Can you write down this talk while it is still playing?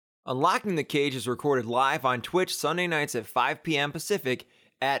Unlocking the Cage is recorded live on Twitch Sunday nights at 5 p.m. Pacific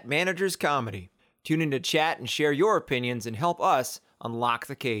at Managers Comedy. Tune in to chat and share your opinions and help us unlock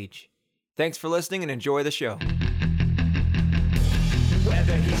the cage. Thanks for listening and enjoy the show.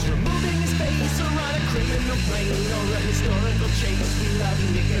 Whether he's removing his face or on a criminal plane or a historical chase, we love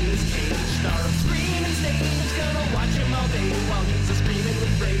Nicolas Cage. Star of screen and stage, gonna watch him all day while he's screaming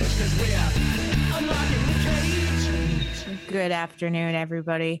with rage, cause we're unlocking the cage. Good afternoon,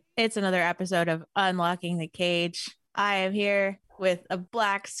 everybody. It's another episode of Unlocking the Cage. I am here with a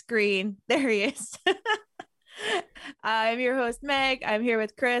black screen. There he is. I'm your host, Meg. I'm here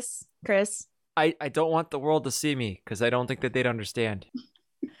with Chris. Chris. I don't want the world to see me because I don't think that they'd understand.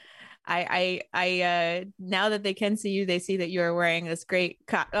 I now that they can see you, they see that you are wearing this great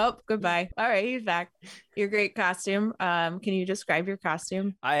oh, goodbye. All right, he's back. Your great costume. Can you describe your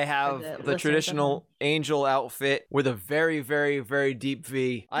costume? I have the traditional angel outfit with a very, very, very deep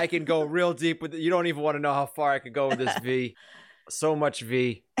V. I can go real deep with it. You don't even want to know how far I could go with this V. So much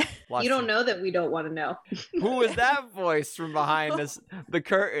V. You don't know that we don't want to know. Who is that voice from behind us, the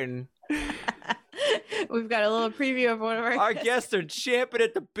curtain? We've got a little preview of one of our guests are champing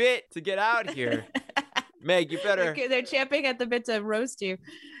at the bit to get out here. Meg, you better. They're champing at the bit to roast you.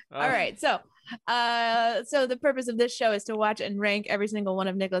 All right, so the purpose of this show is to watch and rank every single one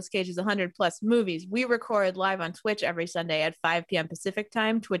of Nicolas Cage's 100 plus movies. We record live on Twitch every Sunday at 5 p.m. Pacific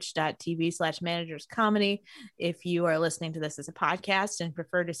time, twitch.tv/managerscomedy. If you are listening to this as a podcast and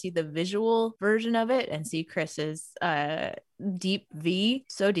prefer to see the visual version of it and see Chris's deep V,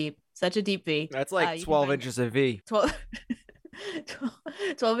 so deep, such a deep V. That's like 12 inches of V.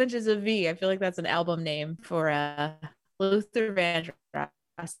 12 inches of V. I feel like that's an album name for Luther Vandross.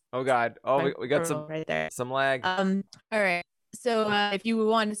 Oh God! Oh, we got some right there. Some lag. All right. So if you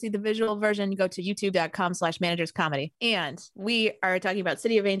want to see the visual version, go to youtube.com/managerscomedy. And we are talking about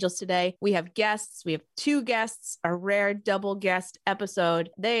City of Angels today. We have guests. We have two guests, a rare double guest episode.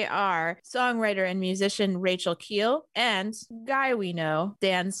 They are songwriter and musician Rachel Keel and guy we know,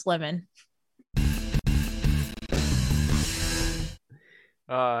 Dan Sliman.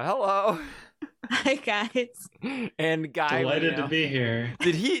 Hello. Hi guys. And guy delighted to be here.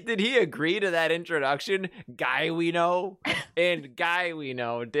 Did he agree to that introduction? Guy we know and guy we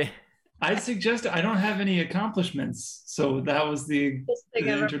know. I suggested I don't have any accomplishments, so that was the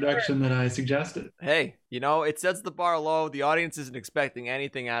introduction that I suggested. Hey, it sets the bar low. The audience isn't expecting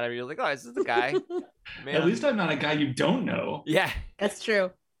anything out of you. You're like, oh, this is the guy. Man. At least I'm not a guy you don't know. Yeah, that's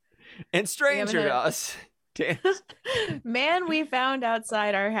true. And stranger to us. Man we found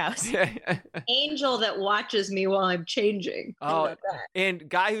outside our house. Angel that watches me while I'm changing. Oh, and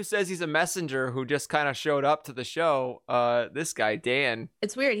guy who says he's a messenger who just kind of showed up to the show. This guy Dan.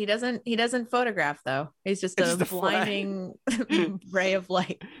 It's weird. He doesn't photograph though. He's just a blinding ray of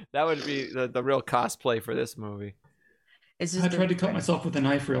light. That would be the real cosplay for this movie. It's just I tried to cut myself with a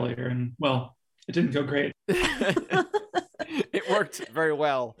knife earlier, and well, it didn't go great. It worked very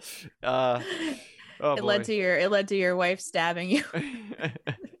well. Oh, it led to your wife stabbing you.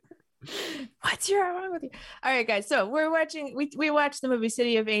 What's wrong with you? All right, guys. So we watched the movie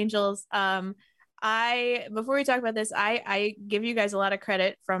City of Angels. Before we talk about this, I give you guys a lot of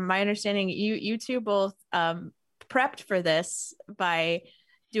credit. From my understanding, you two both prepped for this by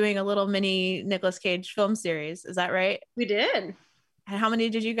doing a little mini Nicolas Cage film series. Is that right? We did. And how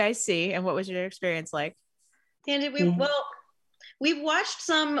many did you guys see? And what was your experience like? And did we? Well, we've watched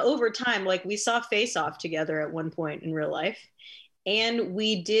some over time. Like we saw Face Off together at one point in real life. And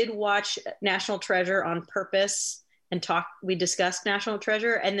we did watch National Treasure on purpose and we discussed National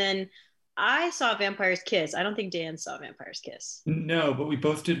Treasure. And then I saw Vampire's Kiss. I don't think Dan saw Vampire's Kiss. No, but we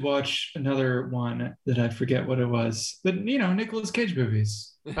both did watch another one that I forget what it was. But, Nicolas Cage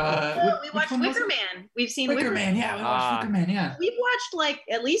movies. We watched Wicker Man. We've seen Wicker Man. Yeah, we watched Wicker Man, yeah. We've watched like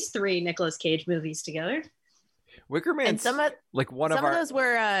at least 3 Nicolas Cage movies together. Wicker Man, some of those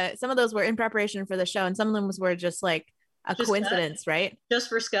were in preparation for the show, and some of them were just like a coincidence, right? Just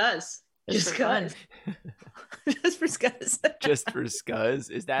for scuzz. Just for fun. Just for scuzz. Just for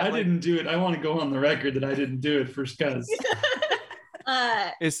scuzz. Is that? I didn't do it. I want to go on the record that I didn't do it for scuzz.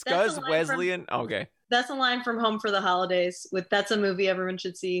 Is scuzz Wesleyan? Okay. That's a line from Home for the Holidays. That's a movie everyone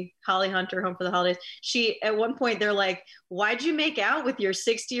should see. Holly Hunter, Home for the Holidays. At one point, they're like, "Why'd you make out with your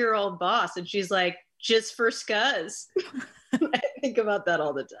 60-year-old boss?" And she's like, "Just for scuzz." I think about that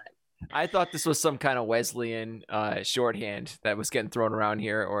all the time. I thought this was some kind of Wesleyan shorthand that was getting thrown around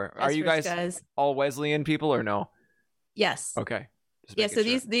here. Or are you guys all Wesleyan people or no? Yes. Okay. Yeah. So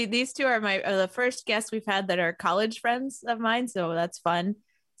sure. these two are the first guests we've had that are college friends of mine. So that's fun.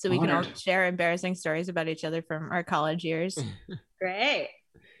 So we can all share embarrassing stories about each other from our college years. Great.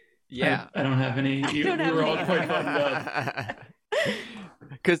 Yeah. I don't have any. We were all quite buttoned up.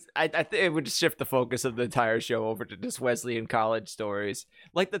 Because I think it would shift the focus of the entire show over to just Wesleyan college stories.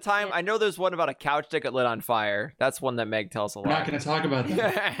 Like the time, I know there's one about a couch that got lit on fire. That's one that Meg tells a lot. We're not going to talk about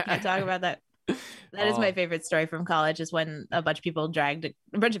that. Can't talk about that. That is my favorite story from college, is when a bunch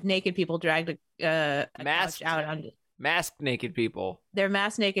of naked people dragged a couch out on. Masked naked people. They're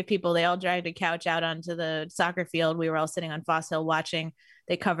masked naked people. They all dragged a couch out onto the soccer field. We were all sitting on Foss Hill watching.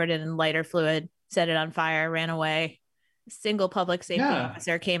 They covered it in lighter fluid, set it on fire, ran away. Single public safety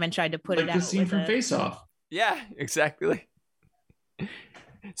officer came and tried to put it out. Like the scene from Face Off. Yeah, exactly.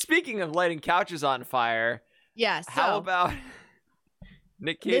 Speaking of lighting couches on fire, how about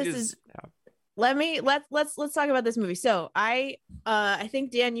Nick Cage's? Let's talk about this movie. So I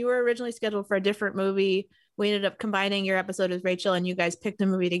think, Dan, you were originally scheduled for a different movie. We ended up combining your episode with Rachel, and you guys picked a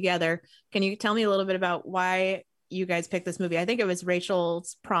movie together. Can you tell me a little bit about why you guys picked this movie? I think it was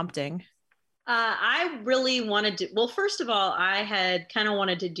Rachel's prompting. I really wanted to. Well, first of all, I had kind of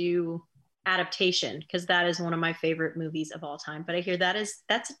wanted to do adaptation because that is one of my favorite movies of all time. But I hear that's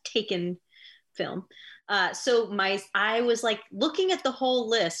a Taken film. So I was like looking at the whole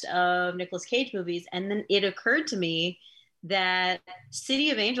list of Nicolas Cage movies, and then it occurred to me that City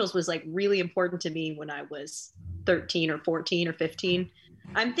of Angels was like really important to me when I was 13 or 14 or 15.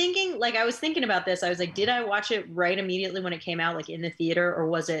 I was thinking about this. I was like, did I watch it right immediately when it came out, like in the theater, or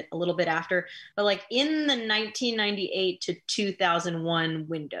was it a little bit after? But like in the 1998 to 2001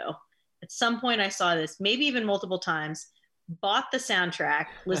 window, at some point I saw this, maybe even multiple times, bought the soundtrack,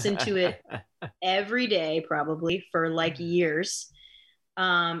 listened to it every day, probably for like years.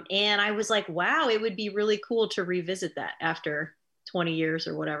 And I was like, wow, it would be really cool to revisit that after 20 years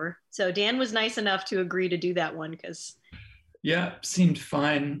or whatever. So Dan was nice enough to agree to do that one because... Yeah, seemed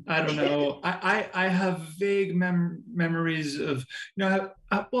fine. I don't know. I have vague memories of,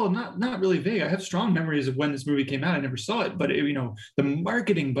 well, not really vague. I have strong memories of when this movie came out. I never saw it, but the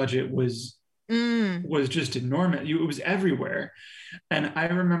marketing budget was just enormous. It was everywhere. And I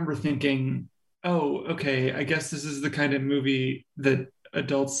remember thinking, oh, okay, I guess this is the kind of movie that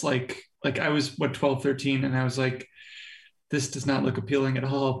adults like I was 12, 13, and I was like, this does not look appealing at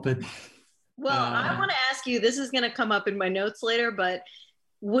all, but well, I want to ask you, this is going to come up in my notes later, but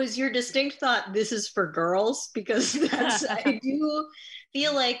was your distinct thought, this is for girls? Because I do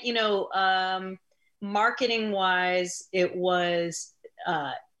feel like, marketing wise, it was,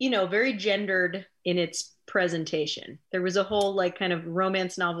 very gendered in its presentation. There was a whole like kind of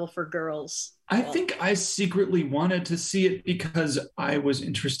romance novel for girls. I think I secretly wanted to see it because I was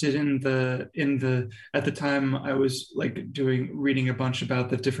interested in the at the time I was like reading a bunch about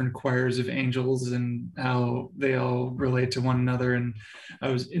the different choirs of angels and how they all relate to one another, and I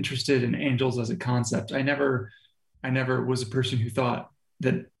was interested in angels as a concept. I never was a person who thought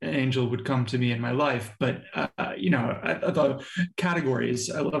that an angel would come to me in my life, but I thought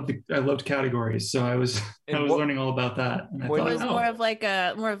categories. I loved categories, so I was learning all about that. And I thought, it was more of like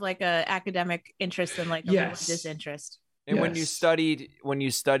a academic interest than like a religious interest. And when you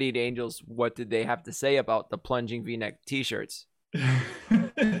studied angels, what did they have to say about the plunging V-neck T-shirts? That's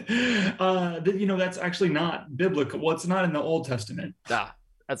actually not biblical. Well, it's not in the Old Testament.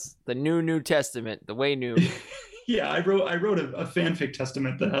 That's the New Testament, the way new. Yeah, I wrote a fanfic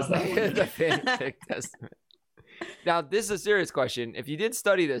testament that has that one. The fanfic testament. Now, this is a serious question. If you did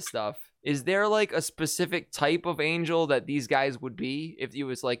study this stuff, is there like a specific type of angel that these guys would be? If you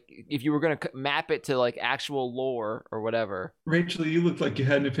were going to map it to like actual lore or whatever. Rachel, you look like you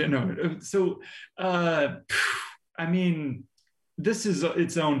had an opinion. So, I mean, this is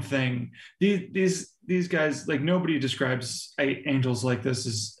its own thing. These guys, like, nobody describes angels like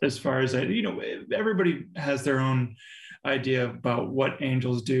this as far as everybody has their own idea about what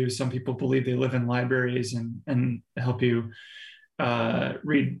angels do. Some people believe they live in libraries and help you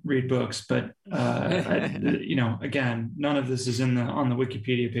read books, but again, none of this is on the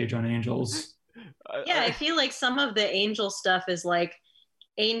Wikipedia page on angels. Yeah, I feel like some of the angel stuff is like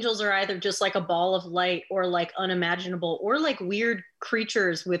angels are either just like a ball of light or like unimaginable or like weird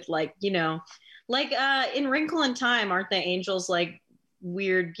creatures with like, like in Wrinkle in Time, aren't the angels like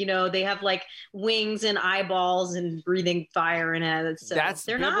weird? They have like wings and eyeballs and breathing fire and it. So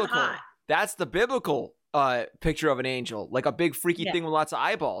they're biblical. Not hot. That's the biblical picture of an angel, like a big freaky thing with lots of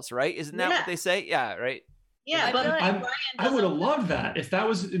eyeballs, right? Isn't that what they say? Yeah, right. Yeah, but I would have loved that if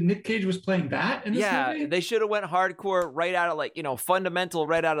Nick Cage was playing that in this movie. They should have went hardcore right out of fundamental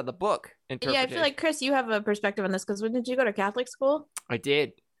right out of the book. Yeah, I feel like, Chris, you have a perspective on this because when did you go to Catholic school? I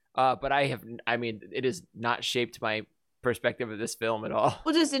did, but it has not shaped my perspective of this film at all.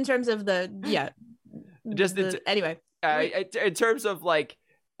 Well, just in terms of anyway. In terms of like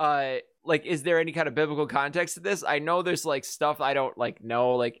like, is there any kind of biblical context to this? I know there's like stuff I don't like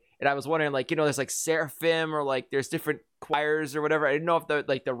know, like, and I was wondering, like, there's like seraphim or like there's different choirs or whatever. I didn't know if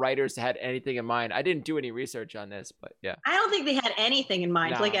the writers had anything in mind. I didn't do any research on this, but yeah. I don't think they had anything in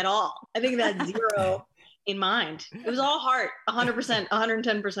mind, No. like at all. I think they had zero in mind. It was all heart, 100%,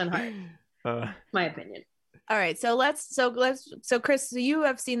 110% heart. My opinion. All right, so Chris, so you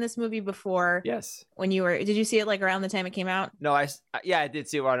have seen this movie before. Yes. Did you see it like around the time it came out? No, I did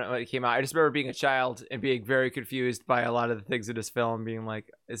see it when it came out. I just remember being a child and being very confused by a lot of the things in this film, being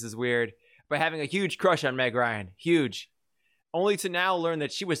like, this is weird. But having a huge crush on Meg Ryan. Huge. Only to now learn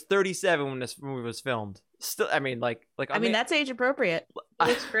that she was 37 when this movie was filmed. Still, I mean, that's age appropriate. It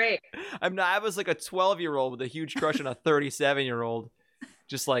looks great. I was like a 12-year-old with a huge crush on a 37-year-old.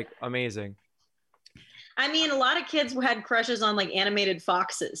 Just like amazing. I mean, a lot of kids had crushes on like animated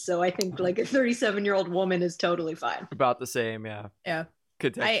foxes, so I think like a 37-year-old woman is totally fine. About the same, yeah. Yeah.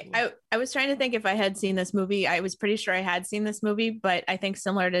 I I was trying to think if I had seen this movie. I was pretty sure I had seen this movie, but I think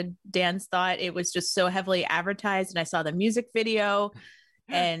similar to Dan's thought, it was just so heavily advertised, and I saw the music video,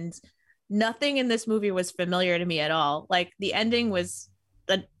 and nothing in this movie was familiar to me at all. Like the ending was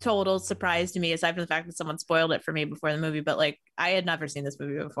a total surprise to me, aside from the fact that someone spoiled it for me before the movie, but like I had never seen this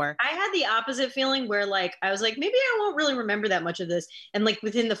movie before. I had the opposite feeling where like I was like, maybe I won't really remember that much of this, and like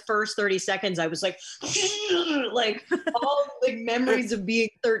within the first 30 seconds I was like like all like memories of being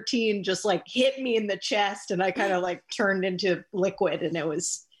 13 just like hit me in the chest, and I kind of like turned into liquid, and it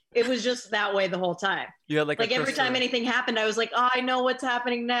was just that way the whole time. You had like every time anything happened I was like, oh, I know what's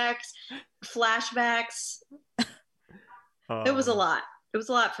happening next. Flashbacks. It was a lot. It was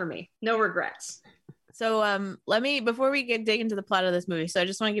a lot for me. No regrets. So before we dig into the plot of this movie, so I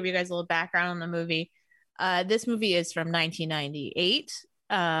just want to give you guys a little background on the movie. This movie is from 1998.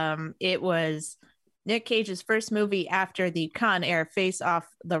 It was Nick Cage's first movie after the Con Air Face Off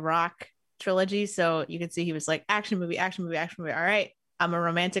The Rock trilogy. So you can see he was like, action movie, action movie, action movie. All right, I'm a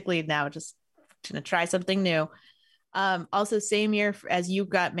romantic lead now, just gonna try something new. Also same year as You've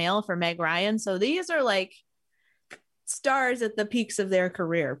Got Mail for Meg Ryan. So these are like stars at the peaks of their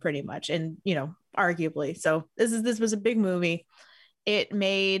career pretty much, and arguably. So this was a big movie. It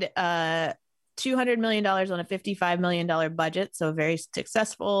made $200 million on a $55 million budget, so very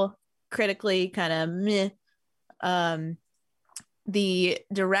successful. Critically kind of meh. The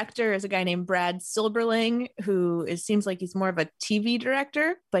director is a guy named Brad Silberling, who seems like he's more of a TV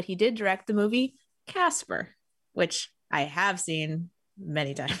director, but he did direct the movie Casper, which I have seen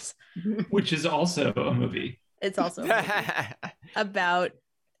many times. Which is also a movie. It's also about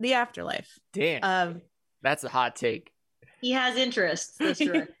the afterlife. Damn. That's a hot take. He has interests, this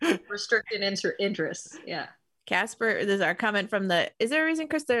director. Restricted interests. Yeah. Casper, there's our comment from is there a reason,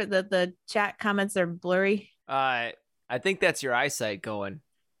 Chris, the chat comments are blurry? I think that's your eyesight going.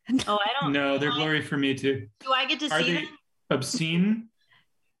 Oh, I don't know. No, they're blurry for me too. Do I get to Are see they them? Obscene?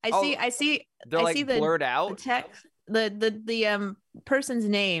 I see. They're like see blurred the out. text, the person's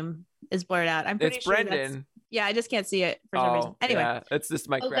name is blurred out. I'm pretty It's sure Brendan. Yeah, I just can't see it for some reason. Anyway, yeah, it's just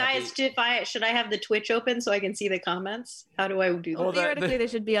my crappy. Guys, should I have the Twitch open so I can see the comments? How do I do that? well, theoretically, they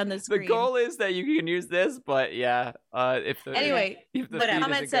should be on the screen. The goal is that you can use this, but yeah, if the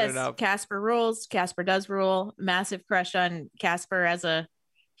comment says Casper rules. Casper does rule. Massive crush on Casper as a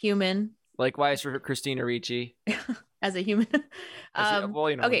human. Likewise for Christina Ricci. As a human.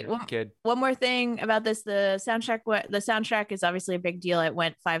 Okay. Kid. One more thing about this: the soundtrack is obviously a big deal. It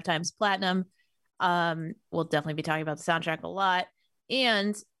went 5 times platinum. We'll definitely be talking about the soundtrack a lot.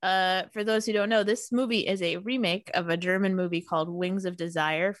 And for those who don't know, this movie is a remake of a German movie called Wings of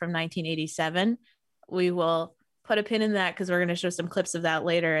Desire from 1987. We will put a pin in that because we're going to show some clips of that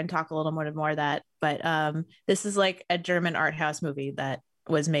later and talk a little more of that. But this is like a German art house movie that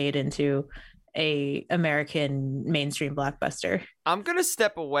was made into a American mainstream blockbuster. I'm going to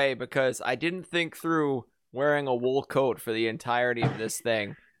step away because I didn't think through wearing a wool coat for the entirety of this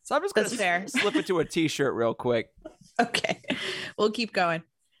thing. So I'm just going to slip into a t-shirt real quick. Okay. We'll keep going.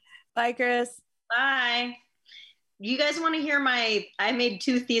 Bye, Chris. Bye. You guys want to hear I made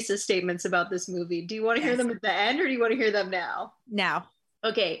 2 thesis statements about this movie. Do you want to hear them at the end or do you want to hear them now? Now.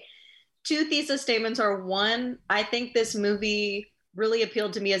 Okay. 2 thesis statements are: 1, I think this movie really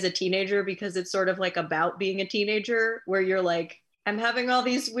appealed to me as a teenager because it's sort of like about being a teenager where you're like, I'm having all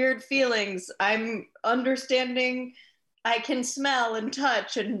these weird feelings. I'm understanding. I can smell and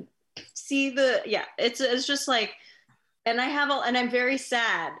touch and see it's just like, and I'm very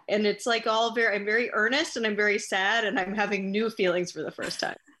sad, and it's like I'm very earnest and I'm very sad and I'm having new feelings for the first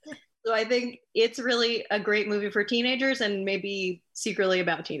time. So I think it's really a great movie for teenagers and maybe secretly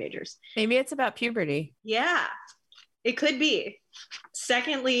about teenagers. Maybe it's about puberty. Yeah. It could be.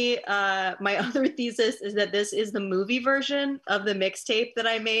 Secondly, my other thesis is that this is the movie version of the mixtape that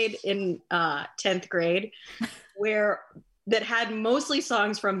I made in 10th grade, that had mostly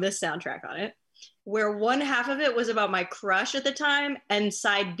songs from this soundtrack on it, where one half of it was about my crush at the time, and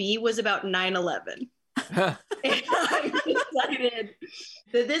side B was about 9/11. And I decided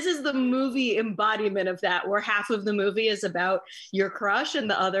that this is the movie embodiment of that, where half of the movie is about your crush and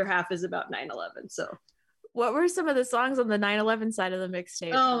the other half is about 9/11. So What were some of the songs on the 9/11 side of the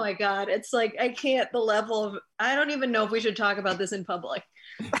mixtape? oh my God, it's like, I can't, the level of, I don't even know if we should talk about this in public.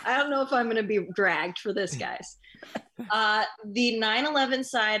 I don't know if I'm going to be dragged for this, guys. The 9/11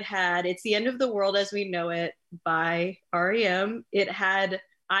 side had It's the End of the World as We Know It by REM. It had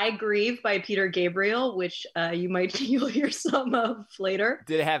I Grieve by Peter Gabriel, which you'll hear some of later.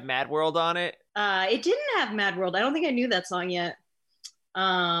 Did it have Mad World on it? It didn't have Mad World. I don't think I knew that song yet.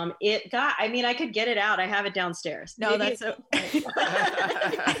 I could get it out. I have it downstairs. No, Maybe that's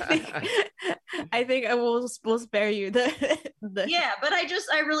I think I will spare you the yeah, but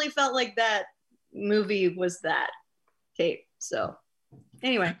I really felt like that movie was that tape. So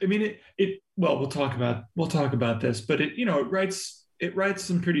anyway, I mean, well, we'll talk about this, but it writes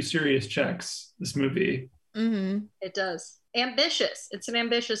some pretty serious checks, this movie. Mm-hmm. it does. Ambitious. It's an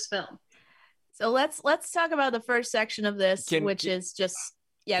ambitious film. So let's talk about the first section of this, which is just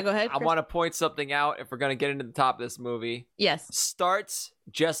go ahead. I want to point something out if we're going to get into the top of this movie. Yes. Starts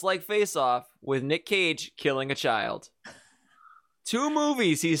just like Face Off with Nick Cage killing a child. 2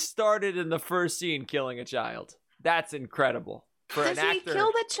 movies he started in the first scene killing a child. That's incredible. For Does an he actor.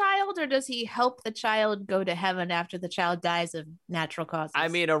 kill the child, or does he help the child go to heaven after the child dies of natural causes? I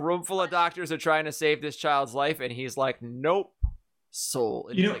mean, a room full of doctors are trying to save this child's life, and he's like, nope, soul.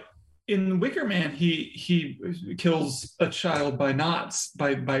 And in Wicker Man, he kills a child by knots,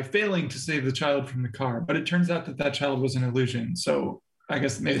 by failing to save the child from the car. But it turns out that child was an illusion. So I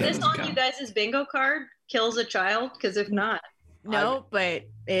guess maybe Is that this doesn't on count. you guys' bingo card? Kills a child? Because if not, no, but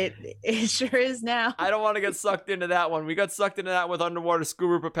it sure is now. I don't want to get sucked into that one. We got sucked into that with Underwater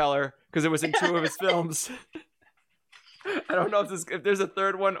Scuba Propeller because it was in 2 of his films. I don't know if there's a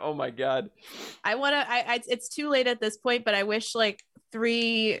third one. Oh my God. It's too late at this point, but I wish like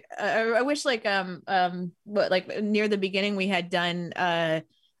near the beginning we had done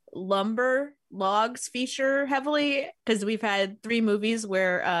lumber logs feature heavily, because we've had 3 movies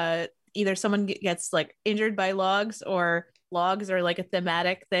where either someone gets like injured by logs, or logs are like a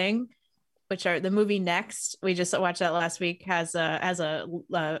thematic thing, which are the movie Next. We just watched that last week, has a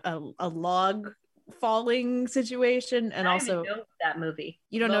log falling situation, and I also don't even know that movie.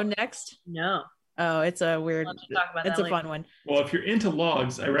 you don't know Next? No. Oh, it's a weird. We'll have to talk about It's that a fun one. Well, if you're into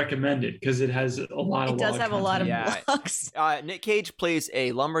logs, I recommend it because it has a lot of. It does have a lot of content. logs. Nick Cage plays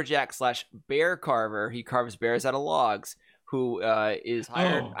a lumberjack / bear carver. He carves bears out of logs. Who is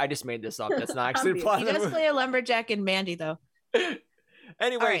hired? Oh. I just made this up. That's not actually the plot He of the does movie. play a lumberjack in Mandy, though.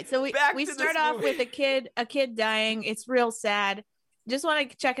 Anyway, All right, so we back to start this off movie. with a kid dying. It's real sad. Just want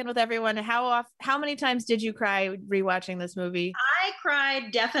to check in with everyone. How many times did you cry rewatching this movie? I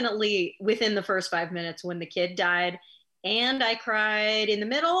cried definitely within the first 5 minutes when the kid died. And I cried in the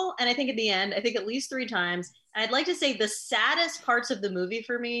middle, and I think at the end, I think at least 3 times. And I'd like to say the saddest parts of the movie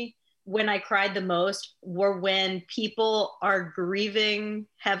for me, when I cried the most, were when people are grieving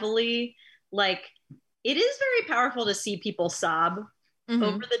heavily. Like, it is very powerful to see people sob Mhm.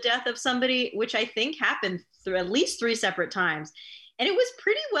 over the death of somebody, which I think happened through at least 3 separate times. And it was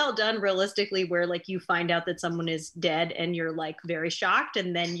pretty well done realistically, where like you find out that someone is dead and you're like very shocked,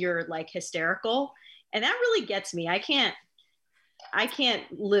 and then you're like hysterical. And that really gets me. I can't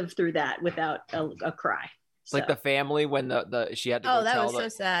live through that without a cry. It's like the family when she had to go That tell was so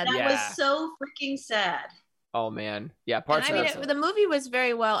sad. That Yeah. was so freaking sad. Oh man, yeah. And Parts I of mean, that. the movie was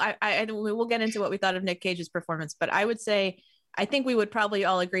very well. We'll get into what we thought of Nick Cage's performance, but I would say I think we would probably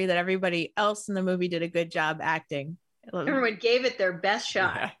all agree that everybody else in the movie did a good job acting. Everyone gave it their best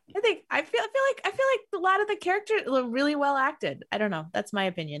shot. Yeah. I feel like a lot of the characters were really well acted. I don't know. That's my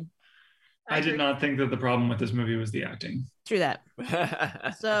opinion. I did agree. not think that the problem with this movie was the acting. True that.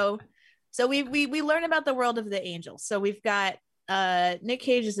 So we learn about the world of the angels. So we've got Nick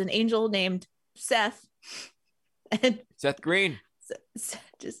Cage is an angel named Seth. And Seth Green.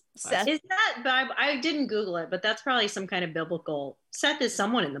 just Seth. Is that Bible? I didn't Google it, but that's probably some kind of biblical. Seth is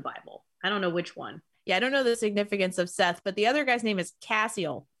someone in the Bible. I don't know which one. Yeah, I don't know the significance of Seth, but the other guy's name is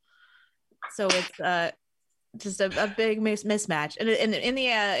Cassiel. So it's just a big mismatch. And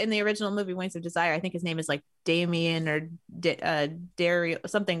in the original movie Wings of Desire, I think his name is like Damien or Dario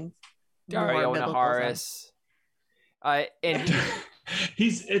something. Dario more biblical Naharis. And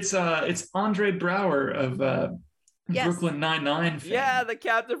It's Andre Brower of Yes. Brooklyn Nine-Nine fan. Yeah, the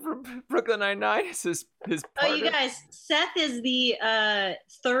captain from Brooklyn Nine-Nine is his partner. Oh, you guys, Seth is the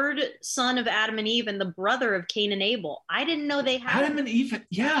third son of Adam and Eve and the brother of Cain and Abel. I didn't know they had Adam and Eve,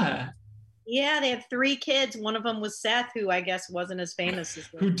 yeah. Yeah, they have 3 kids. One of them was Seth, who I guess wasn't as famous as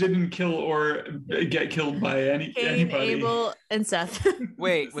Who didn't kill or get killed by Cain, anybody. Abel, and Seth.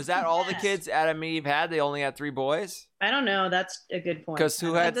 Wait, was that all the Yes. kids Adam and Eve had? They only had 3 boys? I don't know. That's a good point. Because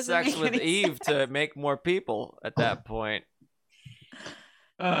who That had doesn't sex make with any Eve to make more people at that point?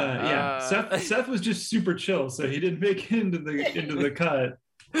 Seth was just super chill, so he didn't make it into the cut.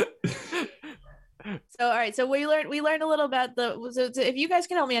 So all right, so we learned a little about so if you guys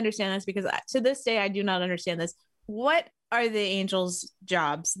can help me understand this, because to this day I do not understand this. What are the angels'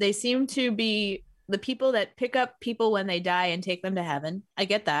 jobs? They seem to be the people that pick up people when they die and take them to heaven. I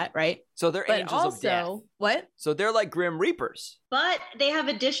get that, right? So they're But angels of death. also, what? So they're like Grim Reapers. But they have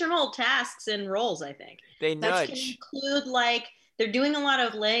additional tasks and roles, I think. They That can nudge. include, like, they're doing a lot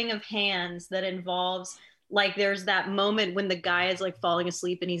of laying of hands that involves, like, there's that moment when the guy is like falling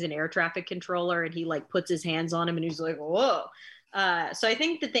asleep and he's an air traffic controller and he like puts his hands on him and he's like, whoa. So I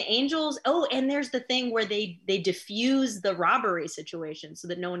think that the angels, and there's the thing where they diffuse the robbery situation so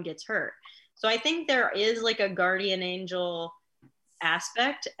that no one gets hurt. So I think there is like a guardian angel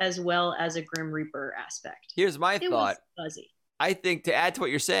aspect as well as a Grim Reaper aspect. Here's my It thought. was fuzzy. I think to add to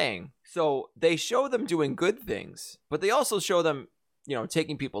what you're saying, so they show them doing good things, but they also show them,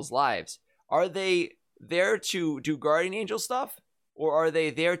 taking people's lives. Are they there to do guardian angel stuff, or are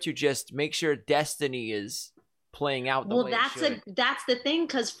they there to just make sure destiny is playing out the way it should? That's the thing,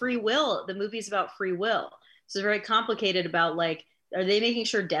 because free will, the movie's about free will. So it's very complicated about, like, are they making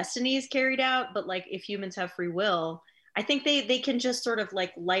sure destiny is carried out? But like, if humans have free will, I think they can just sort of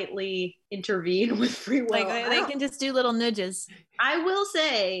like lightly intervene with free will. Like they can just do little nudges. I will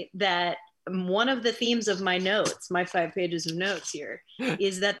say that one of the themes of my notes, my 5 pages of notes here,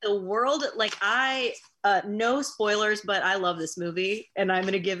 is that the world, like, no spoilers, but I love this movie and I'm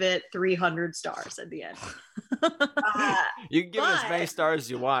going to give it 300 stars at the end. You can give it as many stars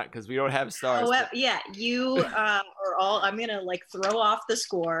as you want because we don't have stars. Well, yeah, you are all, I'm going to like throw off the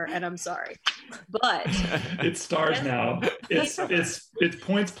score and I'm sorry, but It's stars now. It's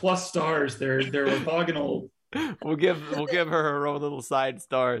points plus stars. They're orthogonal. We'll give her her own little side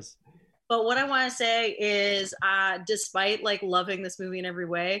stars. But what I want to say is, despite like loving this movie in every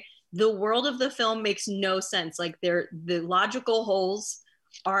way, the world of the film makes no sense. Like, the logical holes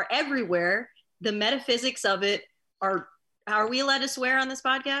are everywhere. The metaphysics of it are we allowed to swear on this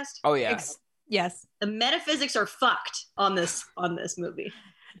podcast? Oh yeah. Yes. The metaphysics are fucked on this movie.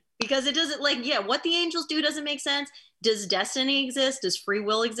 Because it doesn't, like, yeah, what the angels do doesn't make sense. Does destiny exist? Does free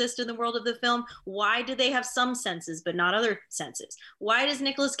will exist in the world of the film? Why do they have some senses but not other senses? Why does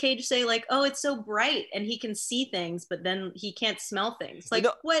Nicolas Cage say, like, oh, it's so bright and he can see things, but then he can't smell things? Like,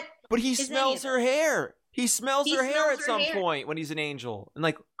 what? But he is smells any of her hair. He smells He her hair smells at her some hair. point when he's an angel. And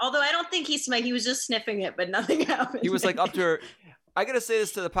like, Although I don't think he smelled, he was just sniffing it, but nothing happened. he was like up to her. I got to say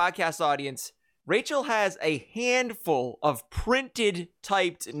this to the podcast audience. Rachel has a handful of printed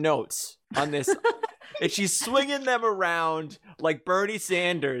typed notes on this. And she's swinging them around like Bernie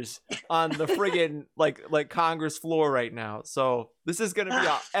Sanders on the friggin' like Congress floor right now. So this is going to be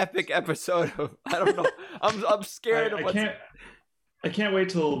an epic episode of, I don't know. I'm scared of what's... I can't wait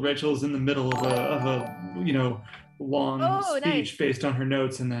till Rachel's in the middle of a long speech nice. based on her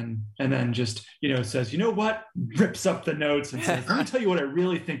notes, and then just says, you know what, rips up the notes and says, let me tell you what I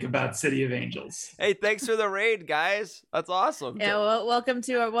really think about City of Angels. Hey, thanks for the raid, guys. That's awesome. Yeah, well, welcome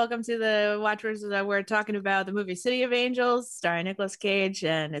to the Watchers. We're talking about the movie City of Angels, starring Nicolas Cage,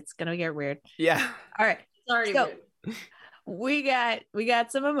 and it's gonna get weird. Yeah. All right, It's already so rude. we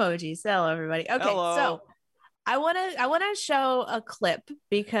got some emojis. Hello, everybody. Okay, Hello. so I wanna show a clip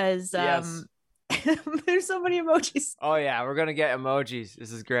because Yes. there's so many emojis. Oh yeah, we're gonna get emojis.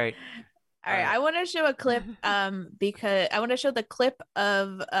 This is great. All right, I want to show a clip because I want to show the clip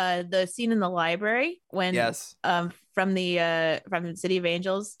of the scene in the library when Yes. from the City of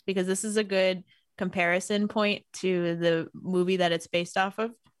Angels, because this is a good comparison point to the movie that it's based off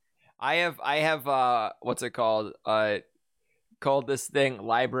of. I have what's it called? Called this thing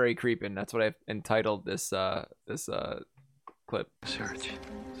Library Creepin'. That's what I've entitled this clip. Searching.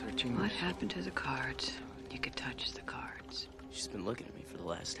 What happened to the cards? You could touch the cards. She's been looking at me for the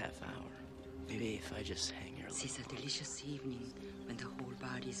last half hour. Maybe if I just hang here a This is little. a delicious evening when the whole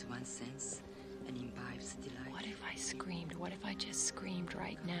body is one sense and imbibes the delight. What if I screamed? What if I just screamed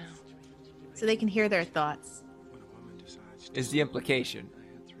right now? So they can hear their thoughts. Is the implication.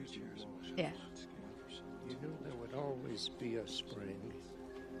 Yeah. You knew there would always be a spring.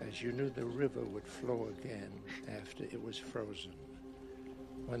 as you knew the river would flow again after it was frozen.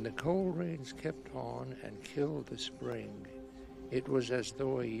 When the cold rains kept on and killed the spring, it was as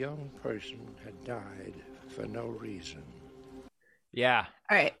though a young person had died for no reason. Yeah.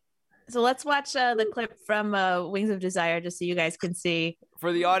 All right. So let's watch the clip from Wings of Desire just so you guys can see.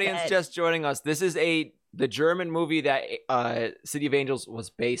 For the audience just joining us, this is the German movie that City of Angels was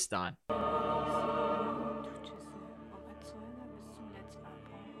based on.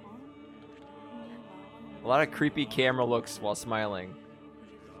 A lot of creepy camera looks while smiling.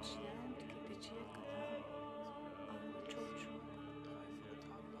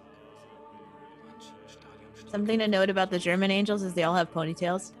 Something to note about the German Angels is they all have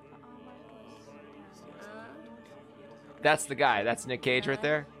ponytails. That's the guy. That's Nick Cage right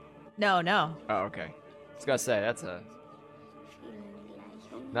there? No. Oh, okay. I was gonna say, that's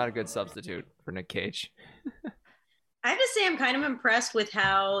not a good substitute for Nick Cage. I have to say, I'm kind of impressed with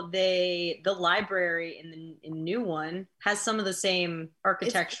how the library in the new one has some of the same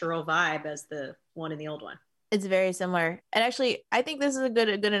architectural vibe as the one in the old one. It's very similar. And actually, I think this is a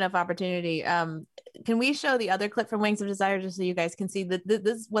good enough opportunity. Can we show the other clip from Wings of Desire just so you guys can see that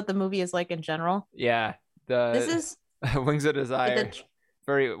this is what the movie is like in general? Yeah. This is Wings of Desire.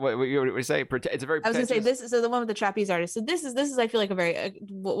 Very what you say? It's a very. I was gonna say this is the one with the trapeze artist. So this is I feel like a very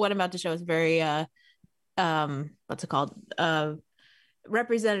what I'm about to show is very what's it called?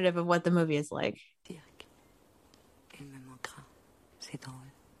 Representative of what the movie is like. Dirk, il me manquera. C'est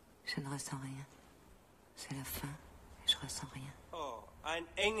drôle. Je ne ressens rien. C'est la fin. Et je ressens rien. Oh, ein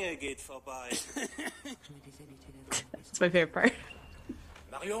Engel geht vorbei. Je m'étais habituée à voir. It's my favorite part.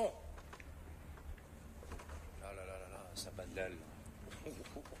 Marion. Là, ça badale.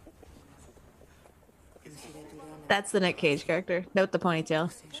 That's the Nick Cage character. Note the ponytail.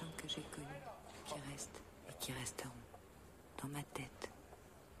 Ces gens que j'ai connus, qui restent et qui resteront dans ma tête.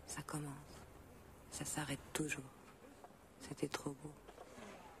 Ça commence, ça s'arrête toujours. C'était trop beau.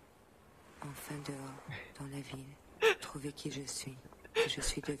 Enfin dehors, dans la ville, trouver qui je suis, que je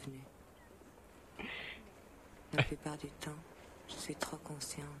suis devenue. La plupart du temps, je suis trop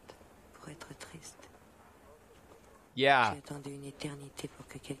consciente pour être triste. Yeah. J'ai attendu une éternité pour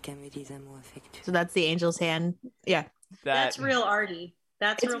que quelqu'un me dise un mot affectueux. So that's the angel's hand. Yeah. That's real arty.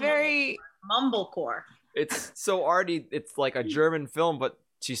 It's real very mumblecore. It's so arty. It's like a German film, but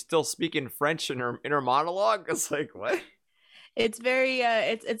she's still speaking French in her monologue. It's like, what? It's very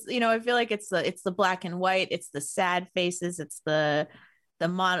it's I feel like it's the black and white, it's the sad faces, it's the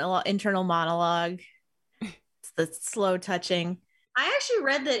monologue, internal monologue, it's the slow touching. I actually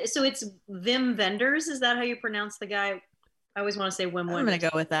read that. So it's Wim Wenders. Is that how you pronounce the guy? I always want to say Wim Wenders. I'm going to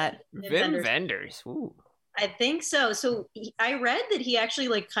go with that. Wim Wenders. Ooh. I think so. So I read that he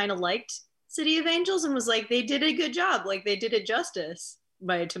actually kind of liked City of Angels and was like, they did a good job. Like they did it justice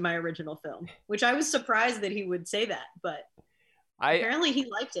to my original film, which I was surprised that he would say that, but apparently he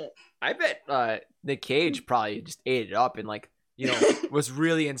liked it. I bet Nick Cage probably just ate it up and was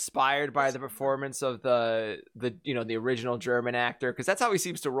really inspired by the performance of the original German actor, because that's how he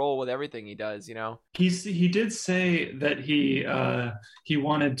seems to roll with everything he does. He did say that he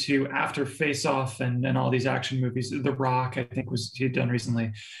wanted to, after Face Off and all these action movies, The Rock I think he had done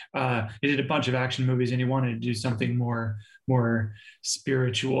recently. He did a bunch of action movies and he wanted to do something more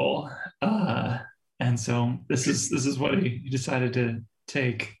spiritual. And so this is what he decided to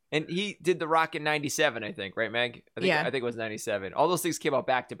take. And he did The Rock in 97, I think, right, Meg? I think it was 97. All those things came out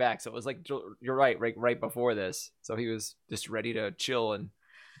back to back. So it was like, you're right before this. So he was just ready to chill and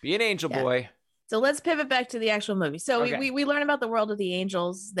be an angel boy. So let's pivot back to the actual movie. So okay. we learn about the world of the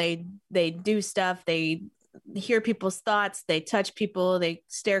angels. They do stuff. They hear people's thoughts. They touch people. They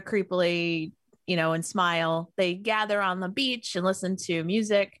stare creepily, and smile. They gather on the beach and listen to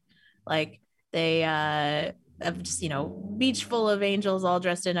music. Like they of just beach full of angels all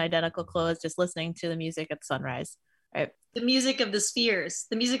dressed in identical clothes, just listening to the music at sunrise, right? The music of the spheres,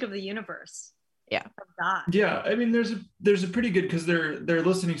 the music of the universe. Yeah. Of God. Yeah, I mean, there's a pretty good, because they're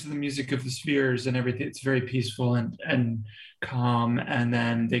listening to the music of the spheres and everything. It's very peaceful and calm, and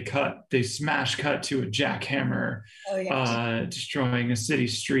then they smash cut to a jackhammer destroying a city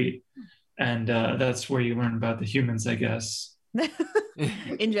street, and that's where you learn about the humans, I guess.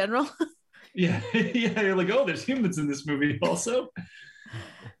 In general. Yeah, you're like, oh, there's humans in this movie also.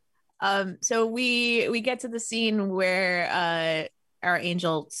 So we get to the scene where our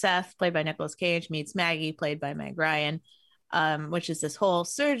angel Seth, played by Nicolas Cage, meets Maggie, played by Meg Ryan, which is this whole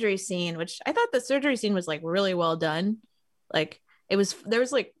surgery scene, which I thought the surgery scene was really well done. There was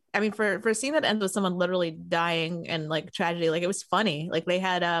for a scene that ends with someone literally dying and tragedy, it was funny. They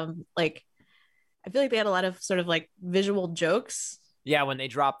had I feel like they had a lot of sort of visual jokes Yeah, when they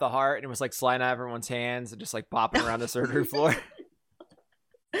dropped the heart and it was like sliding out of everyone's hands and just like bopping around the surgery floor.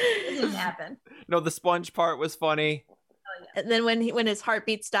 It didn't happen. No, the sponge part was funny. And then when his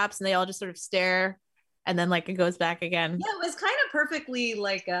heartbeat stops and they all just sort of stare, and then like it goes back again. Yeah, it was kind of perfectly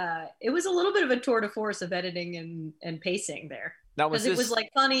like it was a little bit of a tour de force of editing and pacing there. Because it was like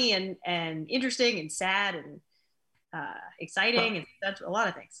funny and interesting and sad and exciting and that's a lot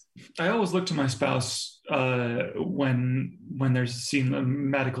of things. I always look to my spouse when there's a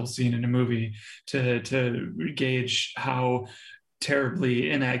medical scene in a movie to gauge how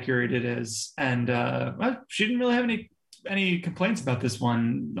terribly inaccurate it is, and she didn't really have any complaints about this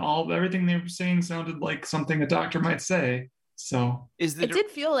one. Everything they were saying sounded like something a doctor might say. So it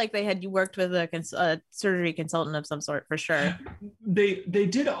did feel like they had worked with a surgery consultant of some sort for sure. They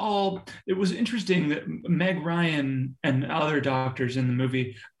did all. It was interesting that Meg Ryan and other doctors in the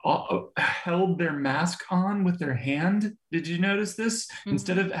movie all held their mask on with their hand. Did you notice this? Mm-hmm.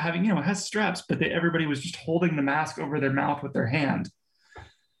 Instead of having, it has straps, but everybody was just holding the mask over their mouth with their hand.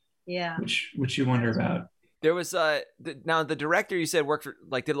 Yeah. Which you wonder about. There was now the director you said worked for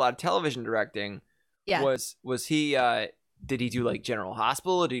did a lot of television directing. Yeah. Was he? Did he do like General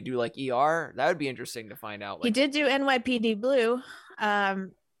Hospital? Did he do like ER? That would be interesting to find out. He did do NYPD Blue,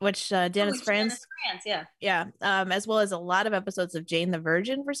 which Dennis Franz, yeah, as well as a lot of episodes of Jane the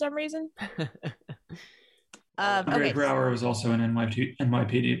Virgin for some reason. Greg Brower was also in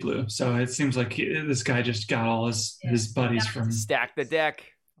NYPD Blue, so it seems like this guy just got all his buddies from Stack the Deck.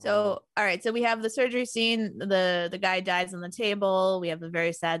 So, all right. So we have the surgery scene. The guy dies on the table. We have the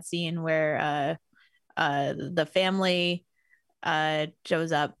very sad scene where the family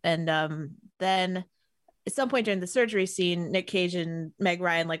shows up, and then at some point during the surgery scene, Nick Cage and Meg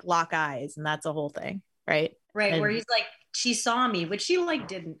Ryan lock eyes, and that's a whole thing, right? Right, and, where he's like, she saw me, but she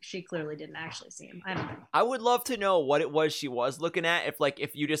clearly didn't actually see him. I don't know. I would love to know what it was she was looking at.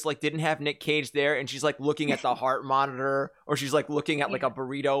 If you just didn't have Nick Cage there and she's looking at the heart monitor, or she's looking at a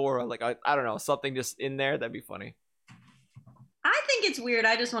burrito or I don't know, something just in there, that'd be funny. I think it's weird.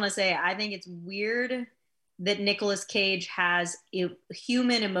 I just want to say, I think it's weird that Nicolas Cage has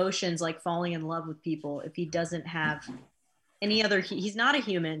human emotions like falling in love with people if he doesn't have any other. He's not a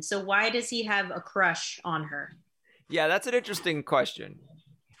human. So why does he have a crush on her? Yeah, that's an interesting question.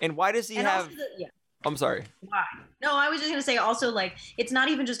 And why does he have... I'm sorry. Why? No, I was just going to say also it's not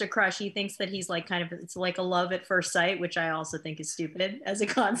even just a crush. He thinks that he's it's like a love at first sight, which I also think is stupid as a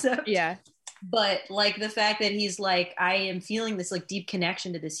concept. Yeah. But the fact that he's I am feeling this deep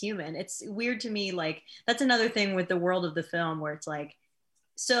connection to this human. It's weird to me. That's another thing with the world of the film where it's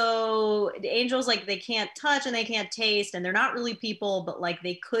so the angels, they can't touch and they can't taste and they're not really people, but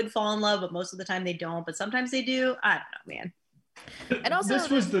they could fall in love, but most of the time they don't, but sometimes they do. I don't know, man. And also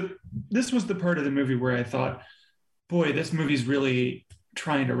this was the part of the movie where I thought, boy, this movie's really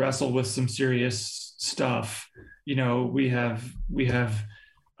trying to wrestle with some serious stuff. We have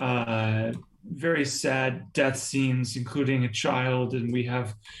very sad death scenes, including a child, and we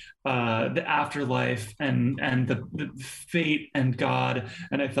have the afterlife and the fate and God.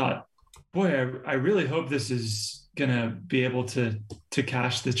 And I thought, boy, I really hope this is gonna be able to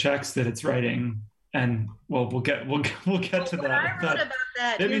cash the checks that it's writing. And well, we'll get to that. I wrote about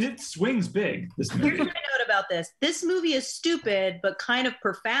that. I mean, it swings big. This movie. Here's what I note about this. This movie is stupid, but kind of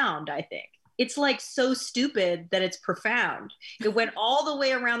profound, I think. It's so stupid that it's profound. It went all the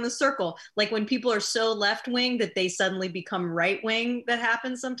way around the circle. When people are so left wing that they suddenly become right wing, that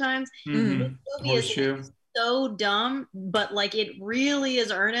happens sometimes. Mm-hmm. This movie is so dumb, but it really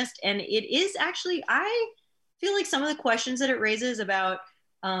is earnest. And it is actually, I feel some of the questions that it raises about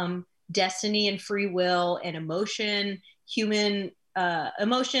destiny and free will and emotion, human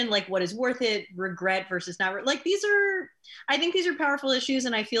emotion, what is worth it, regret versus not, I think these are powerful issues,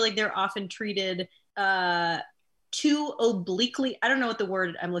 and I feel they're often treated too obliquely. I don't know what the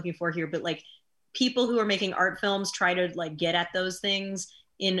word I'm looking for here, but people who are making art films try to get at those things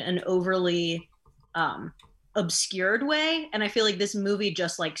in an overly obscured way, and I feel this movie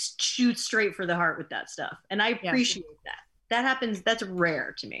just shoots straight for the heart with that stuff, and I appreciate that happens. That's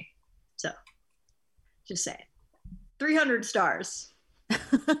rare to me. So just saying. 300 stars.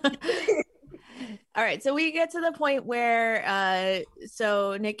 All right, so we get to the point where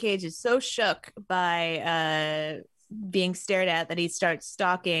so Nick Cage is so shook by being stared at that he starts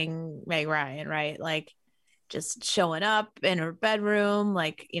stalking Meg Ryan, right? Just showing up in her bedroom,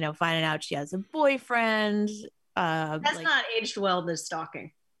 finding out she has a boyfriend. That's not aged well, this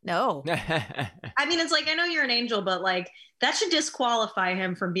stalking. No. I mean, it's I know you're an angel, but that should disqualify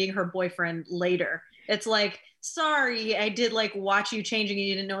him from being her boyfriend later. It's sorry, I did watch you changing and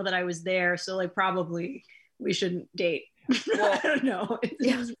you didn't know that I was there, so probably we shouldn't date. I don't know.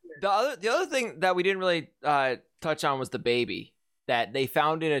 The other thing that we didn't really touch on was the baby that they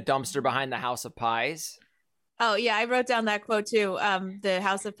found in a dumpster behind the House of Pies. Oh yeah, I wrote down that quote too. The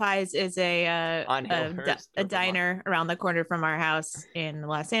House of Pies is a diner around the corner from our house in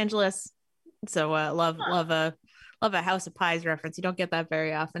Los Angeles. So love a House of Pies reference. You don't get that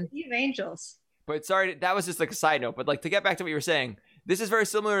very often. You angels. But sorry, that was just like a side note. But like to get back to what you were saying, this is very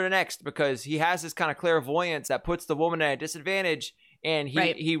similar to Next because he has this kind of clairvoyance that puts the woman at a disadvantage, and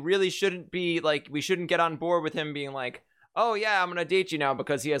he really shouldn't be like, we shouldn't get on board with him being like, oh yeah, I'm gonna date you now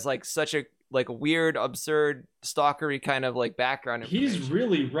because he has like such a like weird, absurd, stalkery kind of like background. He's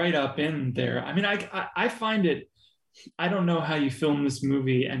really right up in there. I mean, I find it. I don't know how you film this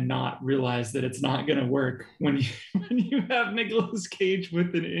movie and not realize that it's not going to work when you have Nicolas Cage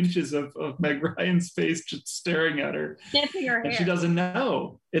within inches of Meg Ryan's face just staring at her, sniffing her hair. She doesn't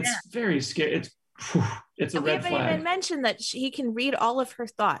know. It's very scary. It's a red flag. We haven't even mentioned that he can read all of her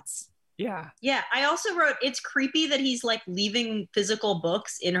thoughts. Yeah. I also wrote, it's creepy that he's like leaving physical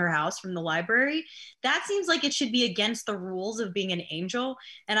books in her house from the library. That seems like it should be against the rules of being an angel.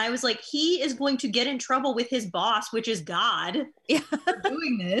 And I was like, he is going to get in trouble with his boss, which is God, for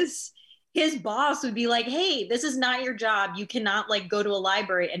doing this. His boss would be like, hey, this is not your job. You cannot like go to a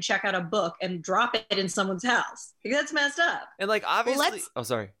library and check out a book and drop it in someone's house. Like, that's messed up. And like, obviously,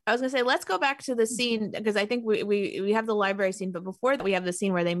 sorry. I was gonna say, let's go back to the scene because I think we have the library scene, but before that we have the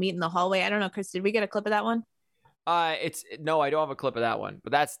scene where they meet in the hallway. I don't know, Chris, did we get a clip of that one? No, I don't have a clip of that one,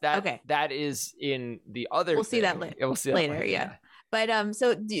 but okay. That is in the other. We'll see that later. Yeah, we'll see later. Yeah. But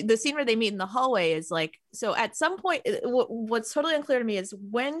so the scene where they meet in the hallway is like, so at some point, what's totally unclear to me is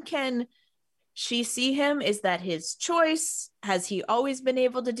when can she see him? Is that his choice? Has he always been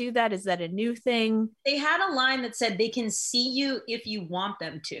able to do that? Is that a new thing? They had a line that said they can see you if you want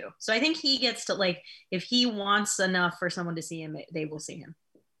them to. So I think he gets to like, if he wants enough for someone to see him, they will see him.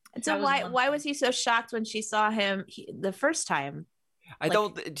 And so why was he so shocked when she saw him the first time?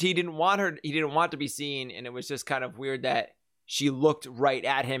 He didn't want to be seen, and it was just kind of weird that she looked right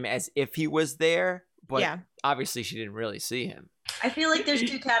at him as if he was there, but obviously she didn't really see him. I feel like there's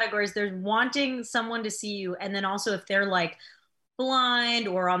two categories. There's wanting someone to see you, and then also if they're like blind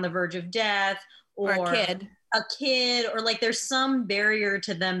or on the verge of death or a kid, or like there's some barrier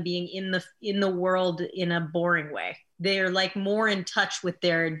to them being in the world in a boring way. They're like more in touch with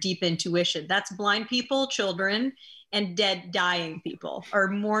their deep intuition. That's blind people, children, and dying people are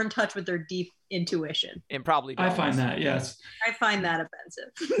more in touch with their deep intuition. And probably I find that, yes. I find that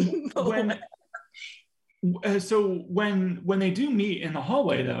offensive. So when they do meet in the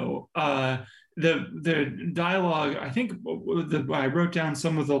hallway, though, the dialogue, I think I wrote down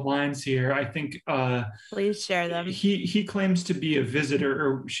some of the lines here. I think please share them. He claims to be a visitor,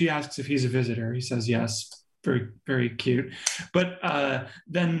 or she asks if he's a visitor. He says yes. Very, very cute. But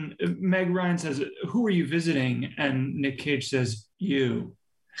then Meg Ryan says, "Who are you visiting?" And Nick Cage says, "You."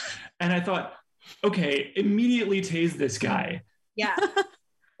 And I thought, okay, immediately tase this guy. Yeah.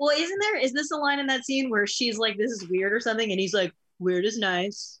 Well, is this a line in that scene where she's like, this is weird or something? And he's like, weird is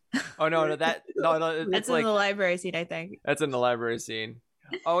nice. Oh, no, that's in the library scene, I think. That's in the library scene.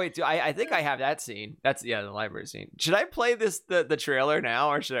 Oh, wait, I think I have that scene. That's, the library scene. Should I play the trailer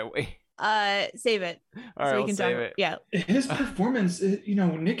now, or should I wait? Save it. All right, we'll save it. Yeah. His performance,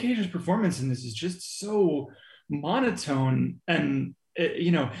 Nick Cage's performance in this is just so monotone and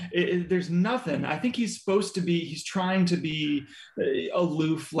there's nothing. I think he's trying to be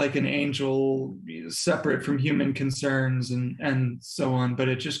aloof like an angel, separate from human concerns and so on, but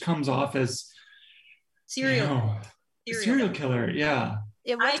it just comes off as serial killer. Yeah.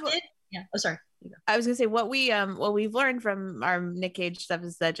 Oh, sorry. I was gonna say what we've learned from our Nick Cage stuff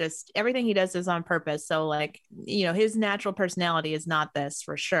is that just everything he does is on purpose. So like, his natural personality is not this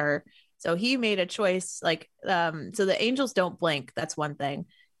for sure. So he made a choice, like, so the angels don't blink. That's one thing.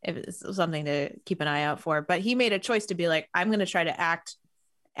 It's something to keep an eye out for. But he made a choice to be like, I'm going to try to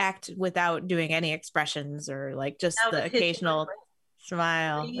act without doing any expressions or like just the occasional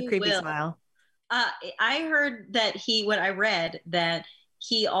smile, a creepy smile. I heard that I read that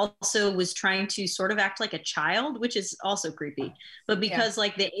he also was trying to sort of act like a child, which is also creepy. But because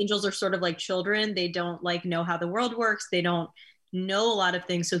like the angels are sort of like children, they don't like know how the world works. They don't know a lot of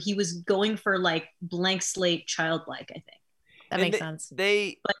things, so he was going for like blank slate childlike. I think that makes sense. But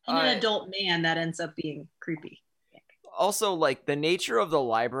in an adult man, that ends up being creepy. Also, like the nature of the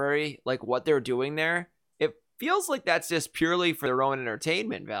library, like what they're doing there, it feels like that's just purely for their own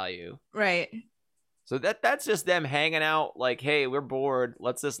entertainment value, right? So that's just them hanging out, like, hey, we're bored,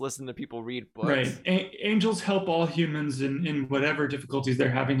 let's just listen to people read books. Right. Angels help all humans in whatever difficulties they're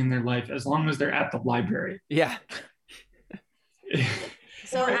having in their life, as long as they're at the library. Yeah.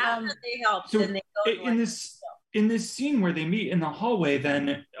 So after they help, So then they go to, like, in this scene where they meet in the hallway,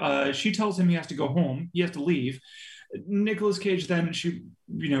 then she tells him he has to go home. He has to leave. Nicolas Cage then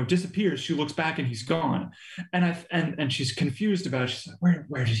disappears. She looks back and he's gone, and she's confused about it. She's like,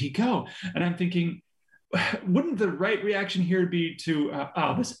 where did he go? And I'm thinking, wouldn't the right reaction here be to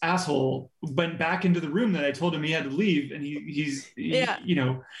this asshole went back into the room that I told him he had to leave, and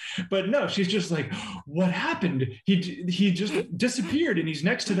but no, she's just like, what happened? He just disappeared, and he was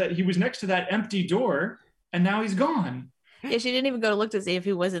next to that empty door, and now he's gone. Yeah, she didn't even go to look to see if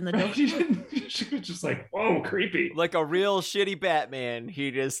he was in the door. She was just like, whoa, creepy. Like a real shitty Batman.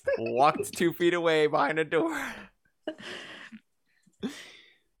 He just walked 2 feet away behind a door.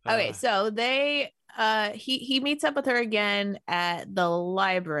 Okay, so they he meets up with her again at the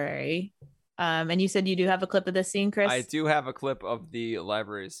library. And you said you do have a clip of this scene, Chris? I do have a clip of the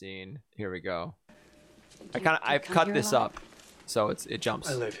library scene. Here we go. I've cut this up, so it jumps.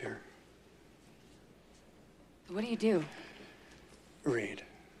 I live here. What do you do? Read.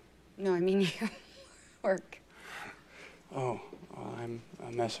 No, I mean your work. Oh, I'm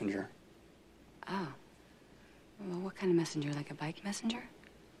a messenger. Oh. Well, what kind of messenger? Like a bike messenger?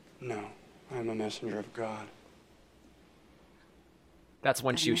 No, I'm a messenger of God. That's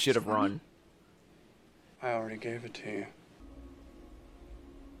when she should have run. I already gave it to you.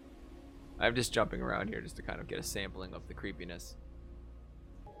 I'm just jumping around here just to kind of get a sampling of the creepiness.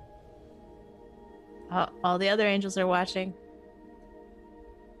 All the other angels are watching.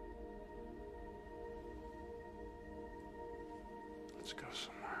 Let's go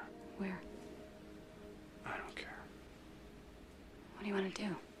somewhere. Where? I don't care. What do you want to do?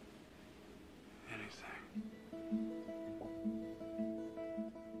 Anything.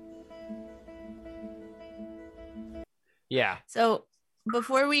 Yeah. So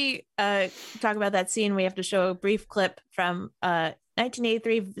before we talk about that scene, we have to show a brief clip from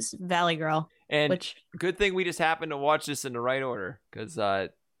 1983's Valley Girl. And good thing we just happened to watch this in the right order, because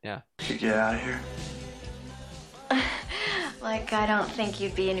yeah. You get out of here. Like, I don't think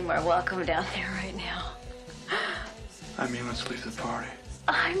you'd be any more welcome down there right now. I mean, let's leave the party.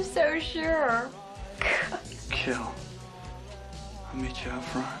 I'm so sure. Kill. I'll meet you out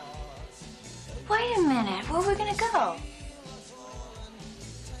front. Wait a minute, where are we gonna go?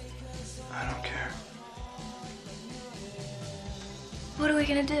 I don't care. What are we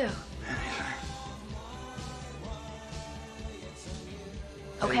gonna do?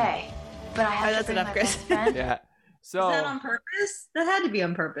 Okay, but I have to bring my best friend. Yeah. So is that on purpose? That had to be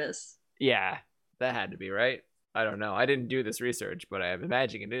on purpose. Yeah, that had to be, right? I don't know. I didn't do this research, but I'm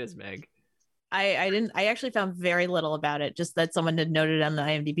imagining it is, Meg. I didn't. I actually found very little about it. Just that someone had noted on the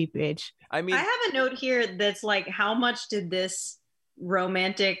IMDb page. I mean, I have a note here that's like, how much did this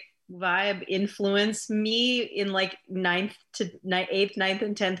romantic vibe influence me in like 8th, 9th,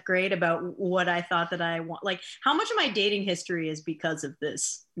 and 10th grade about what I thought that I want? Like, how much of my dating history is because of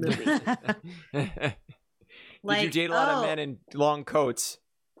this movie? Did you date a lot of men in long coats?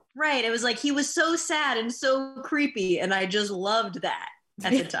 Right. It was like, he was so sad and so creepy, and I just loved that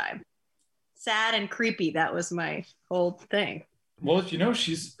at the time. Sad and creepy. That was my whole thing. Well,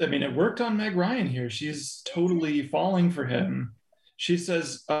 it worked on Meg Ryan here. She's totally falling for him. She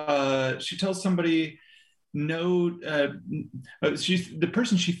says, she tells somebody, she's the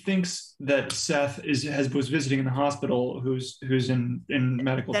person she thinks that Seth was visiting in the hospital, who's in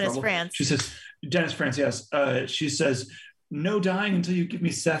medical Dennis trouble. France. She says, Dennis France, yes. She says, no dying until you give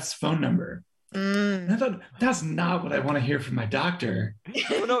me Seth's phone number. And I thought, that's not what I want to hear from my doctor.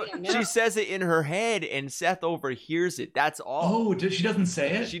 Well, no, she says it in her head, and Seth overhears it. That's all. Oh, she doesn't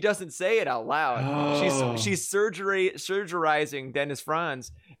say it? She doesn't say it out loud. Oh. She's surgerizing Dennis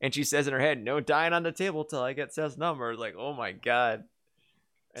Franz, and she says in her head, "No dying on the table till I get Seth's number." Like, oh my god.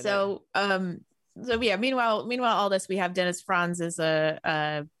 And so yeah. Meanwhile, all this, we have Dennis Franz as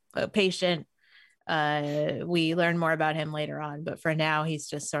a patient. We learn more about him later on, but for now, he's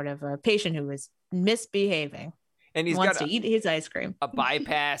just sort of a patient who is misbehaving. And he wants to eat his ice cream. A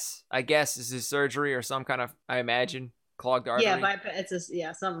bypass, I guess, is his surgery, or some kind of, I imagine, clogged artery. Yeah, bypass.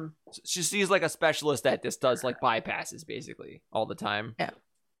 It's something. She's like a specialist that just does like bypasses basically all the time. Yeah.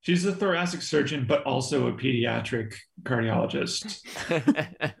 She's a thoracic surgeon, but also a pediatric cardiologist.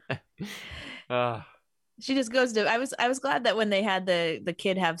 She just goes to. I was glad that when they had the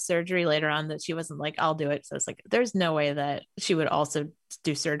kid have surgery later on, that she wasn't like, I'll do it. So it's like, there's no way that she would also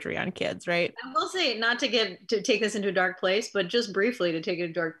do surgery on kids, right? I will say, not to take this into a dark place, but just briefly to take it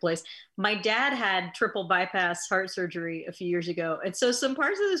to a dark place. My dad had triple bypass heart surgery a few years ago, and so some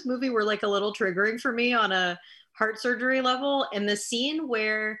parts of this movie were like a little triggering for me on a heart surgery level. And the scene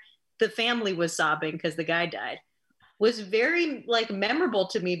where the family was sobbing because the guy died was very like memorable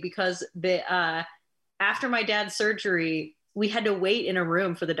to me because the after my dad's surgery, we had to wait in a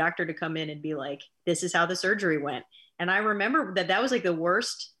room for the doctor to come in and be like, this is how the surgery went. And I remember that was like the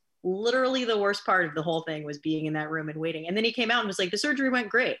worst, literally the worst part of the whole thing was being in that room and waiting. And then he came out and was like, the surgery went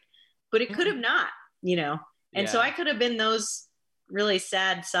great, but it could have not, you know? And so I could have been those really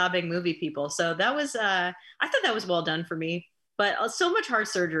sad, sobbing movie people. So that was, I thought that was well done for me, but so much heart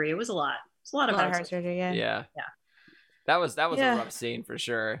surgery. It was a lot. It's a lot of heart surgery. Yeah. That was a rough scene for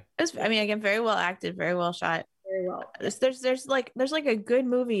sure. It was, I mean, again, very well acted, very well shot. Very well. There's like a good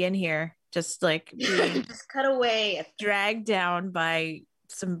movie in here, just like being just cut away, dragged down by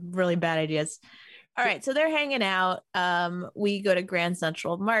some really bad ideas. All right, so they're hanging out. We go to Grand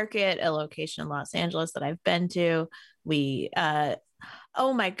Central Market, a location in Los Angeles that I've been to. We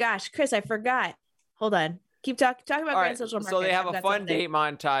oh my gosh, Chris, I forgot. Hold on. Keep talking about Grand Central Market. So they have a fun date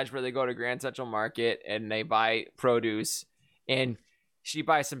montage where they go to Grand Central Market and they buy produce, and she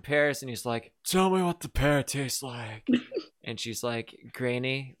buys some pears and he's like, tell me what the pear tastes like. And she's like,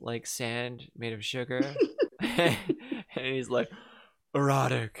 grainy, like sand made of sugar. And he's like,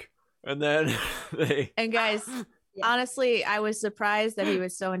 erotic. And then and guys, honestly, I was surprised that he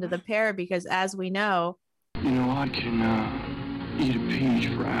was so into the pear because, as we know, you know, I can eat a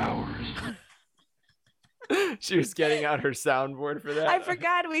peach for hours. She was getting out her soundboard for that. I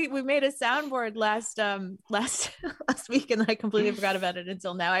forgot we made a soundboard last week, and I completely forgot about it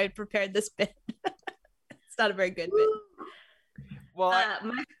until now. I had prepared this bit. It's not a very good bit. Well,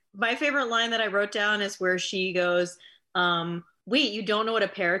 my favorite line that I wrote down is where she goes, wait, you don't know what a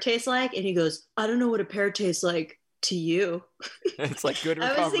pear tastes like? And he goes, I don't know what a pear tastes like to you. It's like good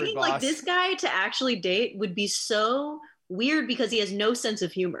recovery, I was thinking, boss. like, this guy to actually date would be so weird because he has no sense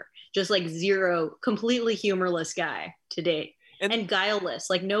of humor. Just like zero, completely humorless guy to date. And guileless,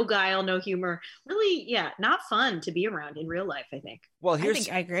 like no guile, no humor. Really, yeah, not fun to be around in real life, I think. Well,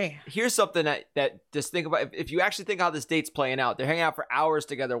 I agree. Here's something that just think about. If you actually think how this date's playing out, they're hanging out for hours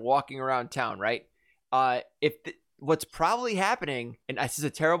together, walking around town, right? What's probably happening, and this is a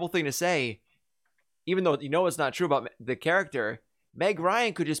terrible thing to say, even though you know it's not true about the character, Meg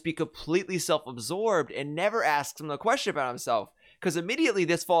Ryan could just be completely self-absorbed and never ask him a question about himself. Because immediately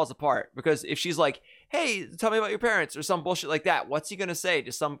this falls apart. Because if she's like, hey, tell me about your parents or some bullshit like that, what's he going to say?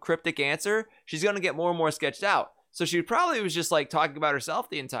 Just some cryptic answer? She's going to get more and more sketched out. So she probably was just like talking about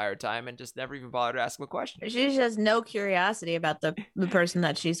herself the entire time and just never even bothered to ask him a question. She just has no curiosity about the person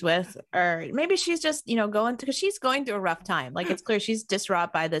that she's with. Or maybe she's just, because she's going through a rough time. Like, it's clear she's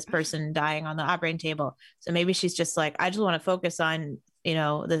distraught by this person dying on the operating table. So maybe she's just like, I just want to focus on,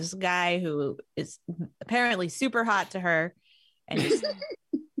 this guy who is apparently super hot to her. And he's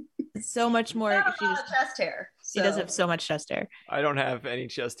so much more. She has chest hair. She does have so much chest hair. I don't have any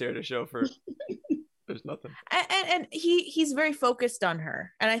chest hair to show for. There's nothing. And he's very focused on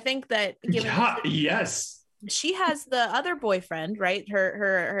her. And I think that yes, she has the other boyfriend, right?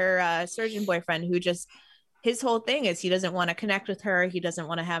 Her surgeon boyfriend, who just, his whole thing is he doesn't want to connect with her. He doesn't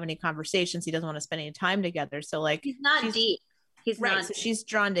want to have any conversations. He doesn't want to spend any time together. So like, he's not deep. He's right. Not. So she's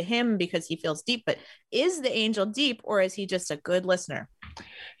drawn to him because he feels deep, but is the angel deep, or is he just a good listener?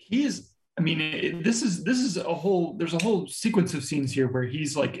 There's a whole sequence of scenes here where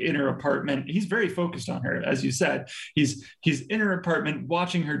he's like in her apartment. He's very focused on her. As you said, he's in her apartment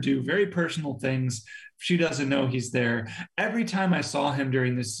watching her do very personal things. She doesn't know he's there. Every time I saw him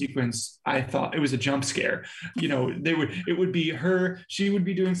during this sequence, I thought it was a jump scare. It would be her. She would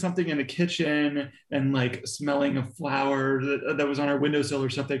be doing something in the kitchen and like smelling a flower that was on her windowsill or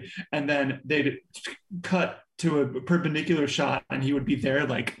something. And then they'd cut to a perpendicular shot and he would be there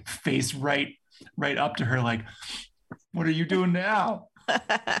like face right up to her. Like, what are you doing now?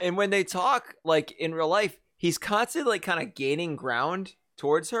 And when they talk like in real life, he's constantly like kind of gaining ground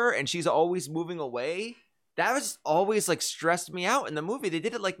towards her and she's always moving away. That was always like stressed me out in the movie. They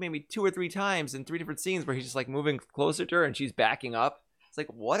did it like maybe 2 or 3 times in 3 different scenes where he's just like moving closer to her and she's backing up. It's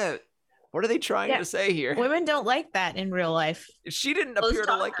like, what are they trying to say here? Women don't like that in real life. She didn't appear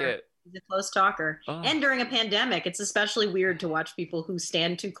to like it. He's a close talker. Oh. And during a pandemic, it's especially weird to watch people who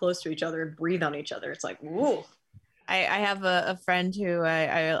stand too close to each other and breathe on each other. It's like, whoa. I have a friend who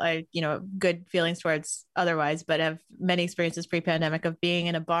I good feelings towards otherwise, but have many experiences pre-pandemic of being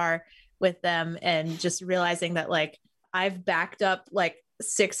in a bar with them and just realizing that like I've backed up like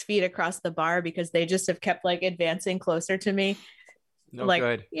 6 feet across the bar because they just have kept like advancing closer to me. No like,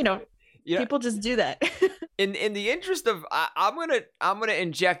 good. People just do that. In the interest of, I'm gonna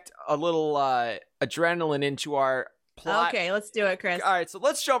inject a little adrenaline into our plot. Okay, let's do it, Chris. All right, so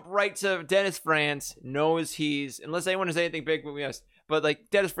let's jump right to Dennis Franz. Knows unless anyone has anything big, but But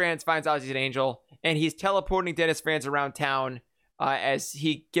like Dennis Franz finds out he's an angel, and he's teleporting Dennis Franz around town as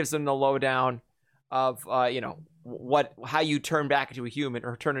he gives him the lowdown of how you turn back into a human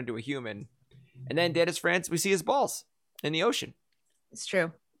or turn into a human. And then Dennis Franz, we see his balls in the ocean. It's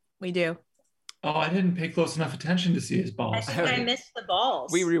true. We do. Oh, I didn't pay close enough attention to see his I balls. think I missed the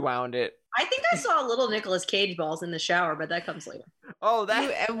balls. We rewound it. I think I saw little Nicolas Cage balls in the shower, but that comes later. Oh,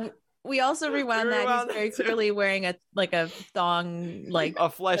 that. We also rewound that. He's very clearly wearing a thong, like a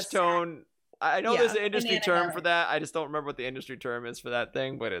flesh tone. I know there's an industry banana term guy. for that. I just don't remember what the industry term is for that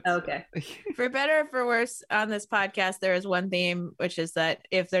thing, but it's Okay. For better or for worse, on this podcast, there is one theme, which is that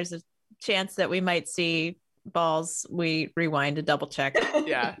if there's a chance that we might see balls, we rewind to double check.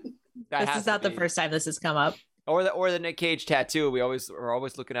 Yeah. This is not the first time this has come up. Or the Nick Cage tattoo. We're always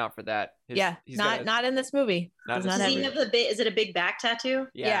looking out for that. He's not in this movie. Not Does in not this have movie. Is it a big back tattoo?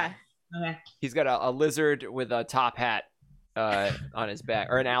 Yeah. Okay. He's got a lizard with a top hat on his back,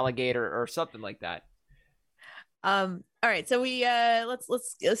 or an alligator or something like that. All right, so we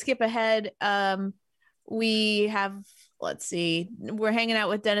let's skip ahead. We have, let's see, we're hanging out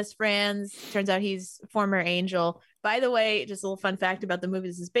with Dennis Franz. Turns out he's former angel. By the way, just a little fun fact about the movie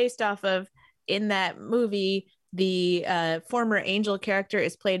this is based off of. In that movie, the former angel character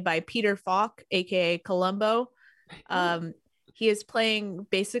is played by Peter Falk, aka Columbo. He is playing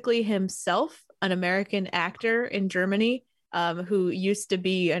basically himself, an American actor in Germany who used to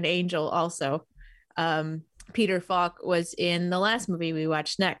be an angel also. Peter Falk was in the last movie we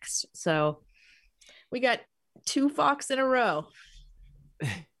watched next. So we got 2 Falks in a row.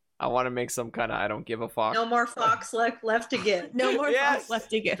 I want to make some kind of I don't give a fuck. No more Fox left to give. No more Yes, Fox left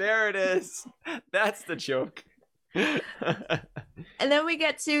to give. There it is. That's the joke. And then we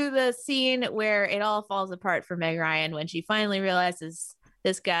get to the scene where it all falls apart for Meg Ryan when she finally realizes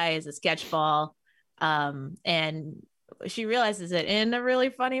this guy is a sketchball. And she realizes it in a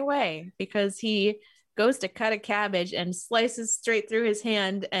really funny way because he goes to cut a cabbage and slices straight through his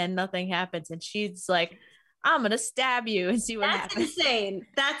hand and nothing happens. And she's like, I'm going to stab you and see what happens.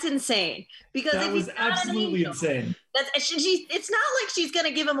 That's insane. Because that if was he's not absolutely an angel, insane. It's not like she's going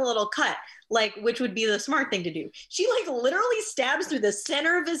to give him a little cut, like, which would be the smart thing to do. She like literally stabs through the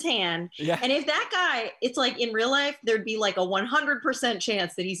center of his hand. Yeah. And if that guy, it's like in real life, there'd be like a 100%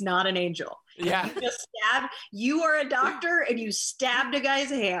 chance that he's not an angel. Yeah. You just you are a doctor and you stabbed a guy's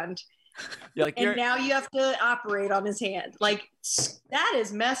hand. And now you have to operate on his hand. Like, that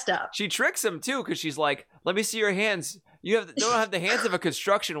is messed up. She tricks him too because she's like, "Let me see your hands. They don't have the hands of a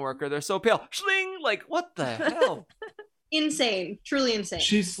construction worker. They're so pale." Schling! Like, what the hell? Insane. Truly insane.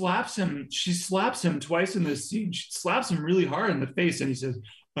 She slaps him twice in this scene. She slaps him really hard in the face, and he says,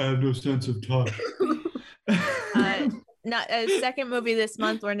 "I have no sense of touch." Not a second movie this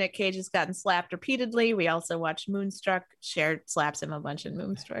month where Nick Cage has gotten slapped repeatedly. We also watched Moonstruck. Cher slaps him a bunch in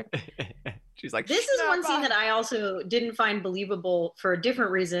Moonstruck. She's like, this is one scene that I also didn't find believable for a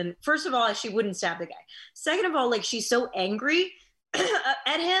different reason. First of all, she wouldn't stab the guy. Second of all, like, she's so angry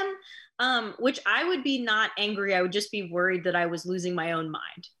at him, which I would be not angry. I would just be worried that I was losing my own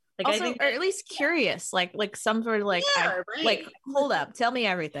mind. Like, Also, I think or at least curious, like some sort of like, right. like, hold up, tell me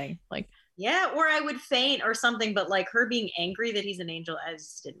everything. Like, yeah, or I would faint or something, but like her being angry that he's an angel, I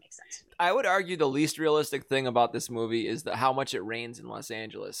just didn't make sense. I would argue the least realistic thing about this movie is how much it rains in Los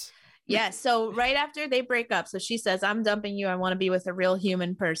Angeles. yeah. So right after they break up, so she says, "I'm dumping you. I want to be with a real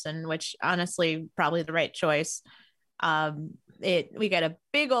human person," which honestly, probably the right choice. We got a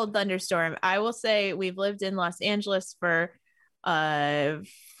big old thunderstorm. I will say we've lived in Los Angeles for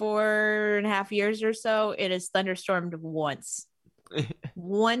 4.5 years or so. It has thunderstormed once.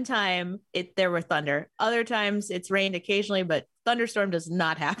 One time there were thunder. Other times it's rained occasionally, but thunderstorm does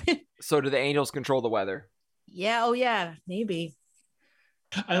not happen. So do the angels control the weather? Yeah. Oh yeah, maybe.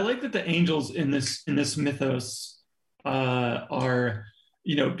 I like that the angels in this mythos are,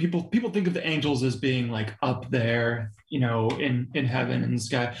 people think of the angels as being like up there, in heaven and the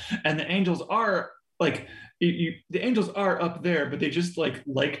sky, and the angels are like the angels are up there, but they just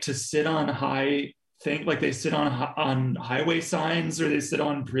like to sit on high things, like they sit on highway signs or they sit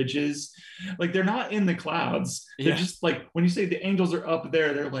on bridges. Like, they're not in the clouds. They're just like, when you say the angels are up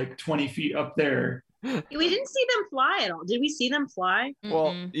there, they're like 20 feet up there. We didn't see them fly at all. Did we see them fly?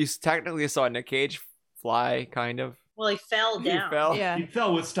 Well, you technically saw Nick Cage fly, kind of. Well, he fell down. He fell. Yeah. He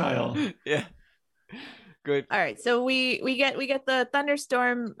fell with style. Yeah. Good. All right, so we get the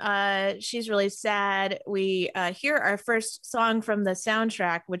thunderstorm. She's really sad. We hear our first song from the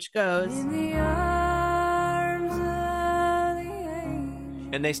soundtrack, which goes,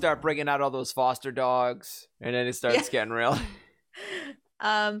 and they start bringing out all those foster dogs, and then it starts getting real.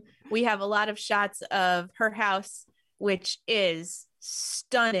 We have a lot of shots of her house, which is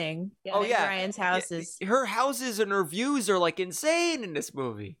stunning. Yeah. Oh, yeah. Ryan's house is. Her houses and her views are like insane in this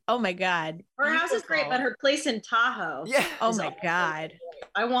movie. Oh my God. Her house is great, but her place in Tahoe. Yeah. Oh my God.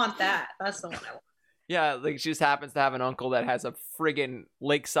 I want that. That's the one I want. Yeah, like she just happens to have an uncle that has a friggin'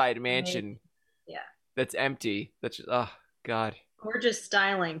 lakeside mansion. Yeah. That's empty. That's just, oh God. Gorgeous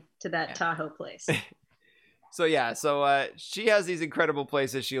styling to that Tahoe place. So she has these incredible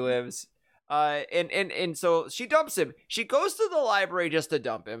places she lives. And so she dumps him. She goes to the library just to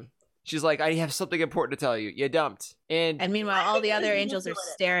dump him. She's like, I have something important to tell you. You dumped. And meanwhile, all the other angels are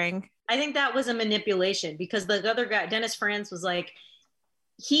staring. I think that was a manipulation because the other guy, Dennis Franz, was like,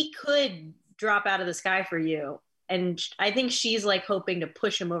 he could drop out of the sky for you. And I think she's like hoping to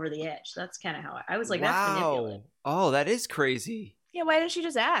push him over the edge. That's kind of how I was like, that's manipulative. Oh, that is crazy. Yeah, why didn't she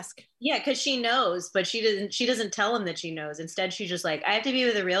just ask? Yeah, because she knows, but she doesn't tell him that she knows. Instead, she's just like, I have to be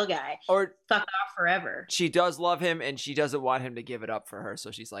with a real guy. Or fuck off forever. She does love him and she doesn't want him to give it up for her.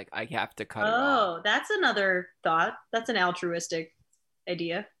 So she's like, I have to cut it off. Oh, that's another thought. That's an altruistic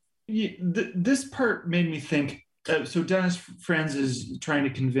idea. Yeah, this part made me think. So Dennis Franz is trying to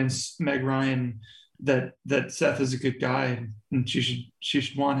convince Meg Ryan that Seth is a good guy and she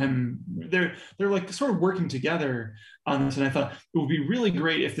should want him. They're like sort of working together on this, and I thought it would be really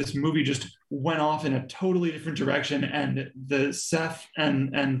great if this movie just went off in a totally different direction and the Seth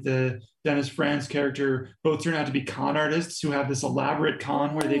and the Dennis Franz character both turn out to be con artists who have this elaborate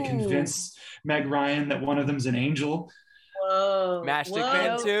con where they convince Meg Ryan that one of them's an angel. Whoa. Matchstick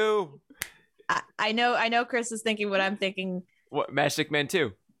Man 2. I know Chris is thinking what I'm thinking. What, Matchstick Man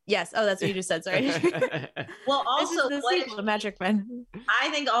 2? Yes. Oh, that's what you just said. Sorry. Well, also, this is the sequel to Magic Man. I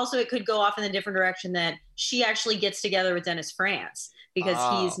think also it could go off in a different direction that she actually gets together with Dennis Franz because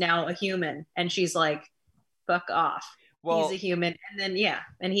he's now a human, and she's like, "Fuck off." Well, he's a human, and then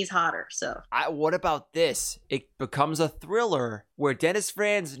and he's hotter. So, what about this? It becomes a thriller where Dennis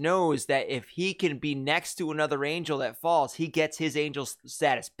Franz knows that if he can be next to another angel that falls, he gets his angel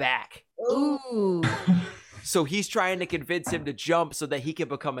status back. Ooh. So he's trying to convince him to jump so that he can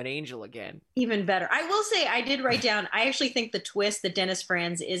become an angel again. Even better. I will say, I did write down, I actually think the twist that Dennis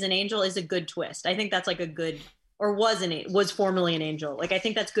Franz is an angel is a good twist. I think that's like a good, or was formerly an angel. Like, I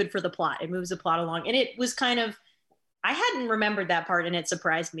think that's good for the plot. It moves the plot along. And it was kind of, I hadn't remembered that part, and it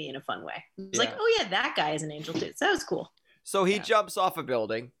surprised me in a fun way. It was like, oh yeah, that guy is an angel too. So that was cool. So he jumps off a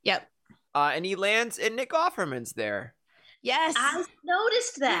building. Yep. And he lands, and Nick Offerman's there. Yes. I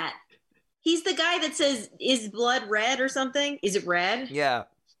noticed that. He's the guy that says, "Is blood red or something? Is it red?" Yeah.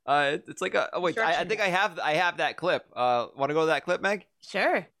 It's like a. Oh wait, I think I have that clip. Want to go to that clip, Meg?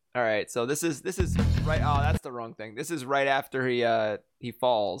 Sure. All right. So this is right. Oh, that's the wrong thing. This is right after he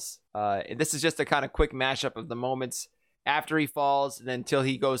falls. And this is just a kind of quick mashup of the moments after he falls and then until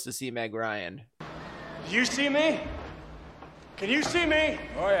he goes to see Meg Ryan. You see me? Can you see me?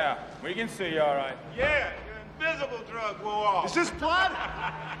 Oh yeah, we can see you all right. Yeah. Invisible drug will off. Is this blood?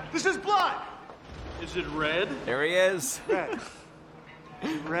 This is blood. Is it red? There he is. Red.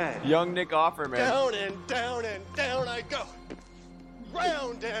 Red. Young Nick Offerman. Down and down and down I go.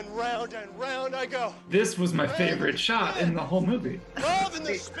 Round and round and round I go. This was my favorite shot in the whole movie. Love in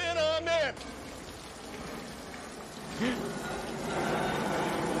the spin I'm in.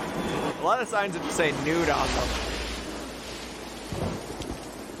 A lot of signs that say nude on them.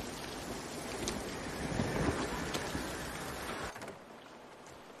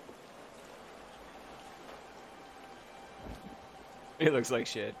 He looks like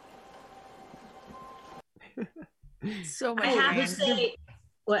shit. So much. I have to say,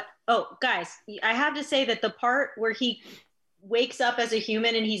 what? Oh, guys, I have to say that the part where he wakes up as a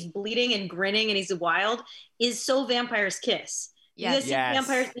human and he's bleeding and grinning and he's wild is so Vampire's Kiss. Yes.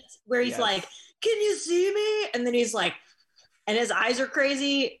 Vampire's Kiss, where he's like, "Can you see me?" And then he's like, and his eyes are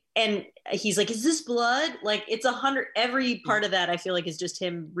crazy. And he's like, "Is this blood?" Like, it's 100. Every part of that, I feel like, is just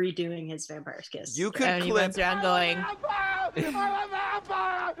him redoing his Vampire's Kiss. You could and he runs around going,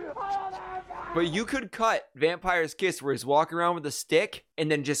 but you could cut Vampire's Kiss where he's walking around with a stick and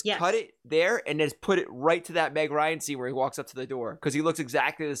then just cut it there and just put it right to that Meg Ryan scene where he walks up to the door because he looks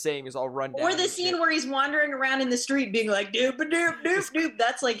exactly the same. He's all run down. Or the scene where he's wandering around in the street being like, "Doop a doop doop doop."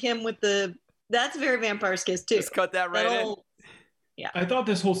 That's like him with the. That's very Vampire's Kiss too. Just cut that right in. Yeah. I thought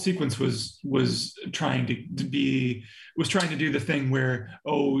this whole sequence was trying to do the thing where,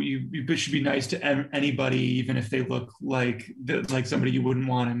 oh, you should be nice to anybody, even if they look like somebody you wouldn't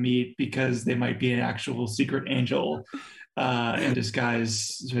want to meet because they might be an actual secret angel in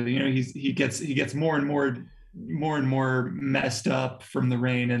disguise. So, you know, he gets more and more messed up from the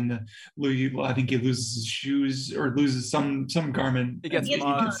rain, and I think he loses his shoes or loses some garment. He gets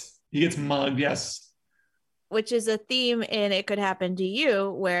mugged. He gets mugged. Yes. which is a theme in It Could Happen to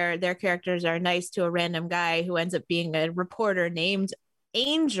You, where their characters are nice to a random guy who ends up being a reporter named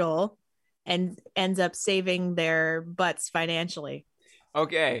Angel and ends up saving their butts financially.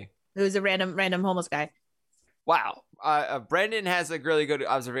 Okay. Who's a random homeless guy. Wow. Brendan has a really good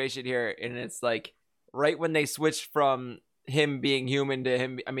observation here, and it's like right when they switched from him being human to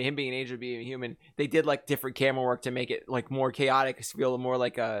him being an angel being human, they did like different camera work to make it like more chaotic, feel more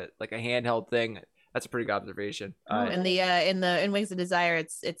like a handheld thing. That's a pretty good observation. In Wings of Desire,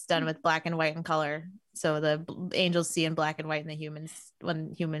 it's done with black and white and color, so the angels see in black and white, and the humans,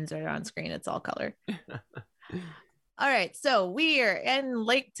 when humans are on screen, it's all color. All right, so we are in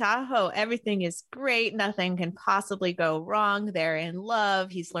Lake Tahoe. Everything is great. Nothing can possibly go wrong. They're in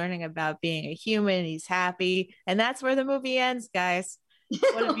love. He's learning about being a human. He's happy. And that's where the movie ends, guys.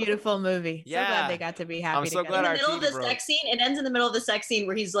 What a beautiful movie. Yeah. So glad they got to be happy. I'm so together. glad In the middle of the sex scene, it ends in the middle of the sex scene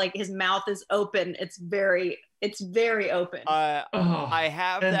where he's like, his mouth is open. It's very open. I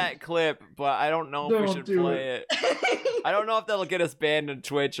have that clip, but I don't know if we should play it. I don't know if that'll get us banned on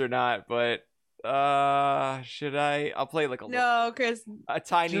Twitch or not, but should I? I'll play like Chris. A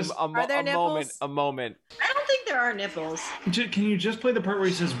tiny moment. I don't think there are nipples. Can you just play the part where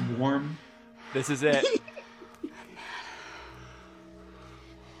he says warm? This is it.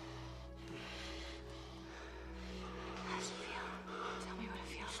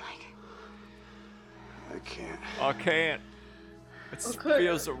 I can't. It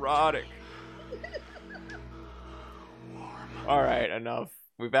feels erotic. All right, enough.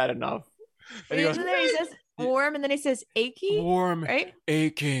 We've had enough. And He says warm, and then he says achy. Warm, right?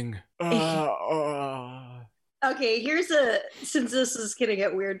 Aching. Okay, since this is gonna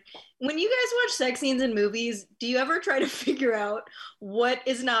get weird. When you guys watch sex scenes in movies, do you ever try to figure out what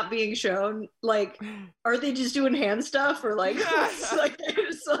is not being shown? Like, are they just doing hand stuff, or like, like I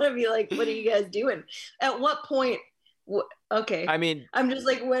just want to be like, what are you guys doing? At what point? Okay, I mean, I'm just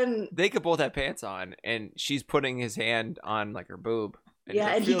like, when they could both have pants on, and she's putting his hand on like her boob. And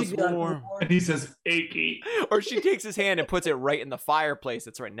and he could be warm. And he says achy. Or she takes his hand and puts it right in the fireplace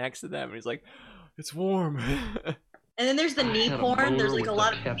that's right next to them, and he's like, it's warm. And then there's the knee porn. There's like a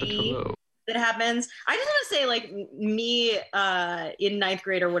lot of knee that happens. I just want to say, like, me in ninth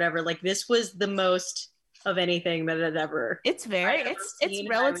grade or whatever, like, this was the most of anything that had ever. It's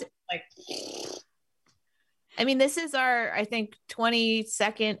relative. I mean, this is our, I think,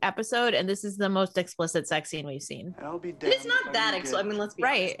 22nd episode, and this is the most explicit sex scene we've seen. It's not that explicit. I mean, let's be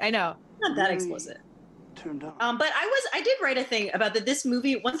right. honest. I know. It's not that explicit. But I did write a thing about that. This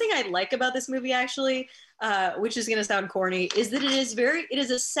movie, one thing I like about this movie, actually, which is going to sound corny, is that it is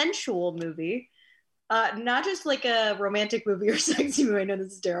a sensual movie, not just like a romantic movie or sexy movie. I know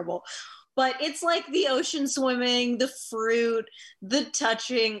this is terrible, but it's like the ocean swimming, the fruit, the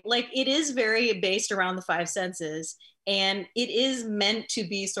touching. Like, it is very based around the five senses, and it is meant to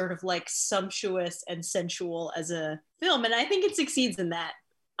be sort of like sumptuous and sensual as a film, and I think it succeeds in that.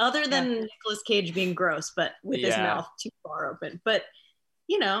 Other than Nicolas Cage being gross, but with his mouth too far open. But,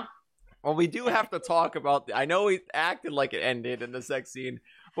 you know. Well, we do have to talk about I know we acted like it ended in the sex scene,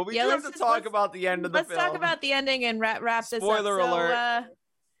 but we do have to talk about the end of the film. Let's talk about the ending and wrap this up. Spoiler alert.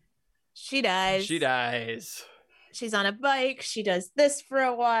 She dies. She's on a bike. She does this for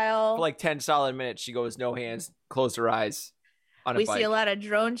a while. For like 10 solid minutes, she goes no hands, closed her eyes. We see a lot of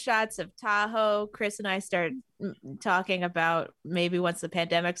drone shots of Tahoe. Chris and I start talking about maybe once the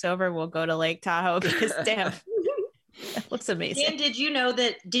pandemic's over, we'll go to Lake Tahoe because damn, it looks amazing. Dan,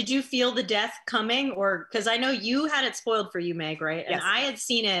 did you feel the death coming, or because I know you had it spoiled for you, Meg, right? Yes. And I had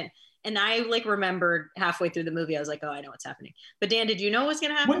seen it, and I like remembered halfway through the movie, I was like, oh, I know what's happening. But Dan, did you know what was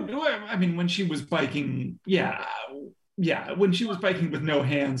going to happen? When she was biking, when she was biking with no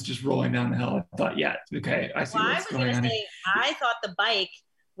hands, just rolling down the hill, I thought, okay, I see what's going on. I thought the bike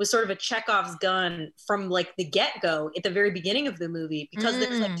was sort of a Chekhov's gun from like the get-go at the very beginning of the movie, because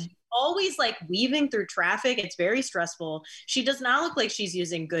there's like always like weaving through traffic. It's very stressful. She does not look like she's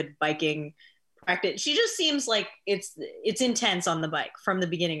using good biking practice. She just seems like it's intense on the bike from the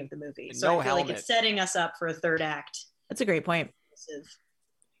beginning of the movie. So I feel like it's setting us up for a third act. That's a great point.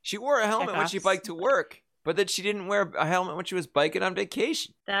 She wore a helmet when she biked to work, but then she didn't wear a helmet when she was biking on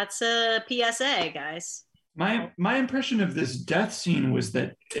vacation. That's a PSA, guys. My impression of this death scene was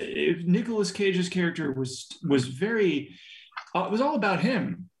that Nicolas Cage's character was very it was all about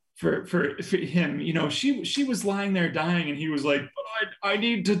him for him. You know, she was lying there dying, and he was like, I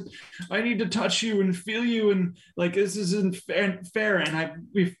need to touch you and feel you, and like, this isn't fair. And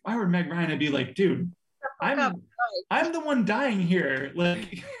if I were Meg Ryan, I'd be like, dude, I'm the one dying here.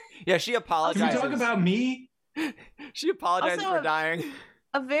 Like, yeah, she apologizes. Can we talk about me? She apologizes for dying.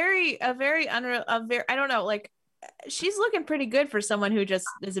 a very unreal, I don't know, like she's looking pretty good for someone who just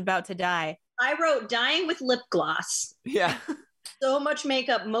is about to die. I wrote dying with lip gloss. Yeah. So much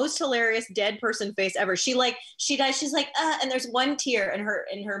makeup, most hilarious dead person face ever. She dies, she's like, and there's one tear, and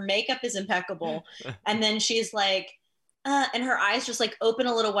her makeup is impeccable. And then she's like, and her eyes just like open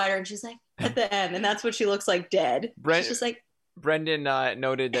a little wider, and she's like at the end, and that's what she looks like dead. She's just like, Brendan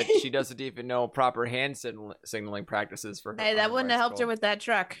noted that she doesn't even know proper hand signaling practices for her. Hey, that wouldn't have helped her with that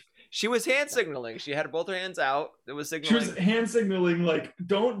truck. She was hand signaling. She had both her hands out. It was signaling. She was hand signaling like,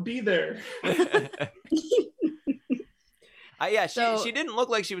 don't be there. She didn't look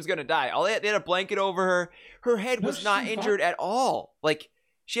like she was going to die. They had a blanket over her. Her head was not injured at all. Like,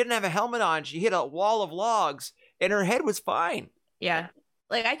 she didn't have a helmet on. She hit a wall of logs, and her head was fine. Yeah.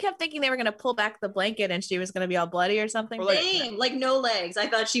 Like, I kept thinking they were going to pull back the blanket and she was going to be all bloody or something. Like no legs. I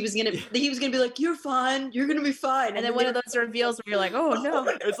thought he was going to be like, you're fine. You're going to be fine. And then one of those reveals where you're like, oh, no.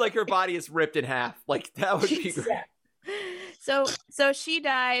 It's like her body is ripped in half. Like, that would be great. So she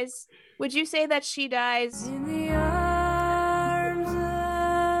dies. Would you say that she dies? In the arms of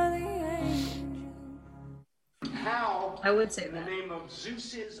the angel. How? I would say in the name of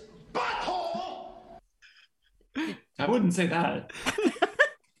Zeus's butthole. I wouldn't say that.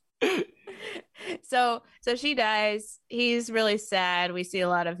 So she dies. He's really sad. We see a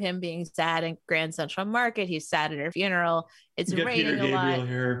lot of him being sad in Grand Central Market. He's sad at her funeral. It's raining a lot.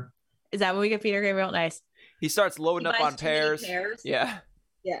 Here. Is that when we get Peter Gabriel? Nice. He starts loading up on pears. Yeah.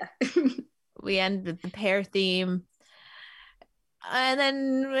 Yeah. We end with the pear theme. And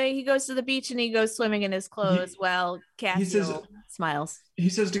then he goes to the beach and he goes swimming in his clothes while Cassiel smiles. He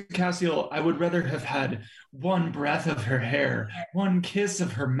says to Cassiel, I would rather have had one breath of her hair, one kiss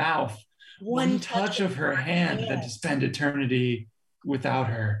of her mouth, one touch of her hand than to spend eternity without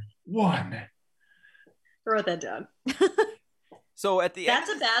her. One. Wrote that down. So at the end, that's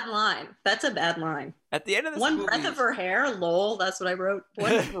a bad line. At the end of this one breath of her hair, lol. That's what I wrote.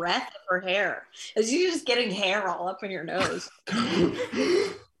 One breath of her hair. Is you just getting hair all up in your nose?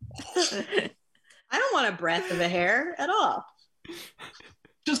 I don't want a breath of a hair at all.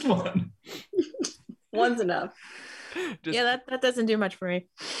 Just one. One's enough. That doesn't do much for me.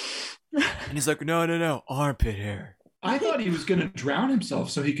 And he's like, no, armpit hair. I thought he was going to drown himself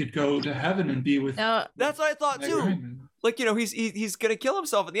so he could go to heaven and be with. That's what I thought too. Like, he's going to kill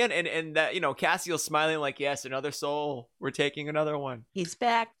himself at the end. And that, Cassiel's smiling like, yes, another soul. We're taking another one. He's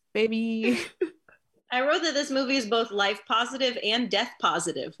back, baby. I wrote that this movie is both life positive and death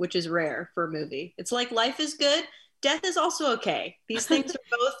positive, which is rare for a movie. It's like life is good. Death is also okay. These things are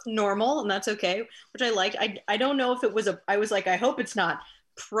both normal, and that's okay, which I liked. I don't know if it was I was like, I hope it's not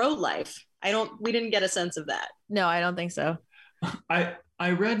pro-life. We didn't get a sense of that. No, I don't think so. I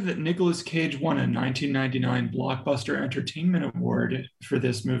read that Nicolas Cage won a 1999 Blockbuster Entertainment Award for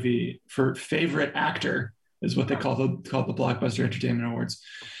this movie for favorite actor, is what they call the Blockbuster Entertainment Awards.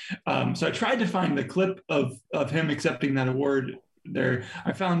 So I tried to find the clip of him accepting that award there.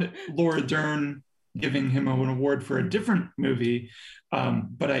 I found Laura Dern giving him an award for a different movie,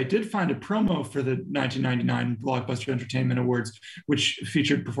 but I did find a promo for the 1999 Blockbuster Entertainment Awards, which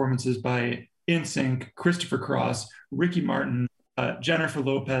featured performances by NSYNC, Christopher Cross, Ricky Martin, Jennifer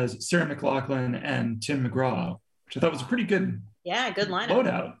Lopez, Sarah McLachlan, and Tim McGraw, which I thought was a pretty good good lineup.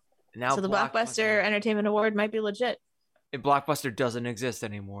 Loadout. Now so the Blockbuster Entertainment Award might be legit. And Blockbuster doesn't exist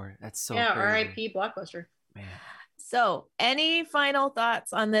anymore. That's so crazy. R.I.P. Blockbuster. Man. So, any final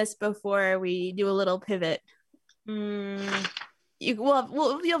thoughts on this before we do a little pivot? You'll have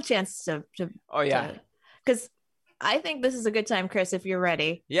a chance to oh yeah, because I think this is a good time, Chris, if you're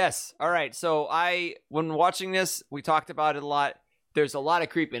ready. Yes. All right. So when watching this, we talked about it a lot. There's a lot of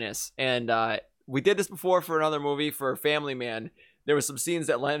creepiness, and we did this before for another movie for Family Man. There was some scenes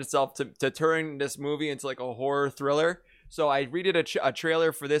that lend itself to turn this movie into like a horror thriller. So I redid a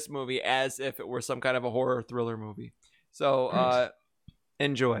trailer for this movie as if it were some kind of a horror thriller movie. So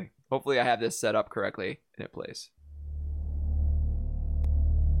enjoy. Hopefully I have this set up correctly and it plays.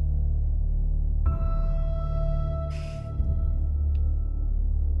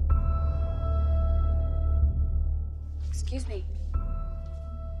 Excuse me.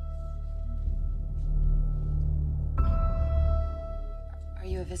 Are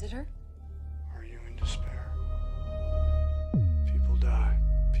you a visitor? Are you in despair? People die.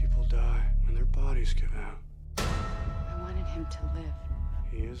 People die when their bodies give out. I wanted him to live.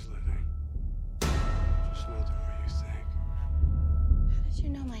 He is living. Just not the way you think. How did you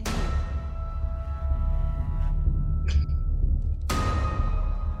know my name?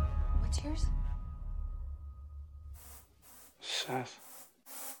 What's yours? Seth.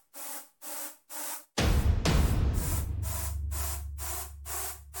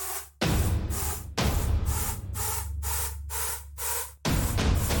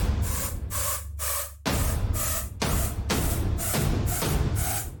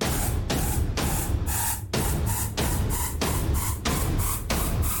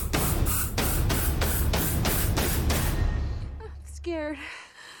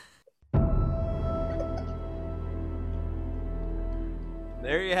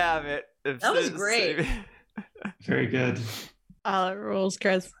 There you have it. That was great. Very good. All it rules,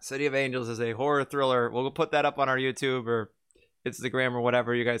 Chris. City of Angels is a horror thriller. We'll put that up on our YouTube or Instagram or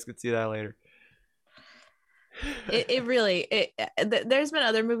whatever. You guys can see that later. It really there's been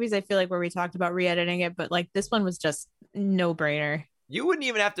other movies I feel like where we talked about re-editing it, but like this one was just no brainer. You wouldn't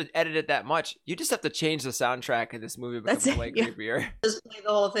even have to edit it that much. You just have to change the soundtrack in this movie to become way creepier. Just play the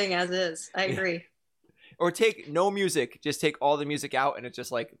whole thing as is. I agree. Or take no music. Just take all the music out and it's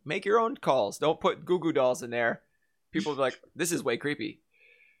just like, make your own calls. Don't put Goo Goo Dolls in there. People will be like, this is way creepy.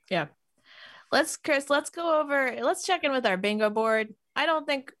 Yeah. Let's go over, let's check in with our bingo board. I don't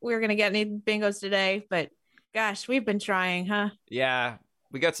think we're going to get any bingos today, but gosh, we've been trying, huh? Yeah,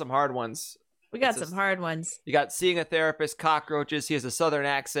 we got some hard ones. We got some hard ones. You got Seeing a Therapist, Cockroaches. He has a southern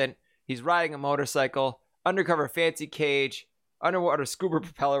accent. He's riding a motorcycle. Undercover Fancy Cage. Underwater Scuba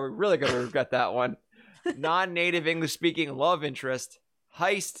Propeller. We're really going to regret that one. Non-native English-speaking love interest.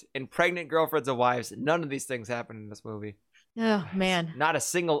 Heist and pregnant girlfriends and wives. None of these things happen in this movie. Oh, man. Not a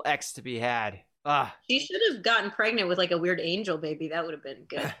single X to be had. She should have gotten pregnant with like a weird angel baby. That would have been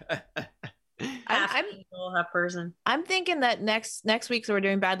good. Half angel, half person. I'm thinking that next week, so we're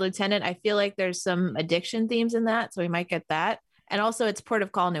doing Bad Lieutenant. I feel like there's some addiction themes in that, so we might get that. And also, it's Port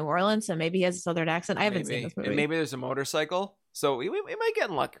of Call, New Orleans, so maybe he has a southern accent. I haven't seen this movie. And maybe there's a motorcycle, so we might get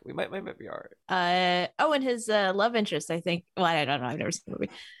in luck. We might be all right. And his love interest, I think. Well, I don't know. I've never seen the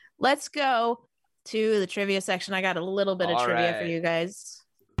movie. Let's go to the trivia section. I got a little bit of trivia for you guys.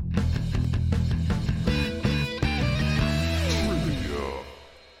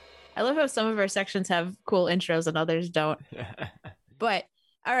 I love how some of our sections have cool intros and others don't. But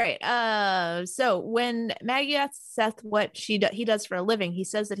all right. So when Maggie asks Seth what he does for a living, he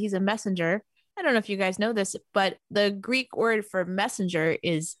says that he's a messenger. I don't know if you guys know this, but the Greek word for messenger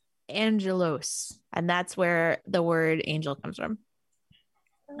is angelos, and that's where the word angel comes from.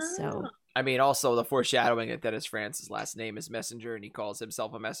 So I mean, also the foreshadowing that Dennis France's last name is Messenger, and he calls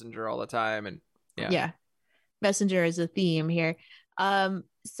himself a messenger all the time. And yeah, messenger is a theme here.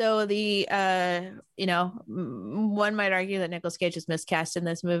 So the one might argue that Nicolas Cage is miscast in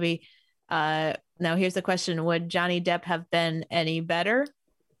this movie. Now here's the question: would Johnny Depp have been any better?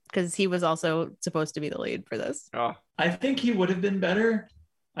 Because he was also supposed to be the lead for this. Oh, I think he would have been better.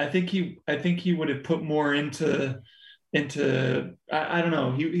 I think he would have put more into I don't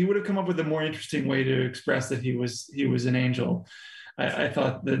know. He would have come up with a more interesting way to express that he was an angel. I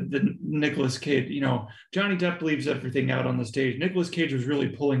thought the Nicolas Cage, Johnny Depp leaves everything out on the stage. Nicolas Cage was really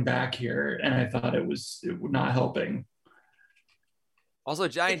pulling back here, and I thought it was not helping. Also,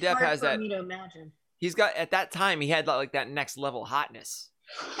 Johnny Depp has that. Me to imagine. He's got at that time he had like that next level hotness.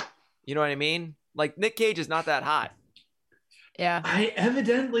 You know what I mean? Like Nick Cage is not that hot. Yeah.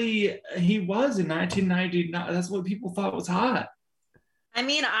 Evidently he was in 1990. That's what people thought was hot. I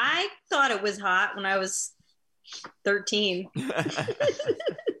mean, I thought it was hot when I was 13. But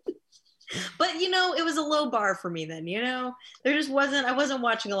it was a low bar for me then. There just wasn't. I wasn't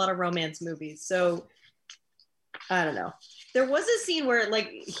watching a lot of romance movies, so I don't know. There was a scene where like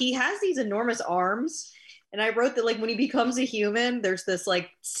he has these enormous arms. And I wrote that like when he becomes a human, there's this like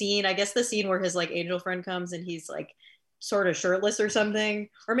scene, I guess the scene where his like angel friend comes and he's like sort of shirtless or something.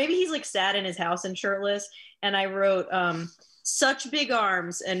 Or maybe he's like sat in his house and shirtless. And I wrote, such big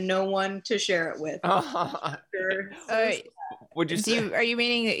arms and no one to share it with. Would you say? Are you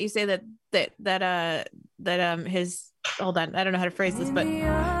meaning that you say that his, hold on, I don't know how to phrase this, but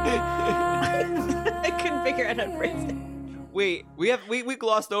I couldn't figure out how to phrase it. Wait, we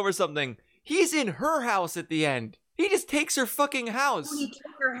glossed over something. He's in her house at the end. He just takes her fucking house. Oh, he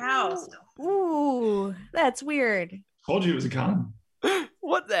took her house. Ooh, that's weird. Told you it was a con.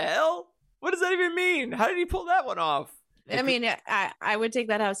 What the hell? What does that even mean? How did he pull that one off? I mean, I would take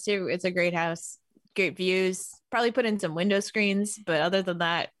that house too. It's a great house. Great views. Probably put in some window screens, but other than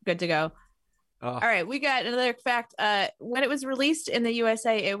that, good to go. Oh. All right, we got another fact. When it was released in the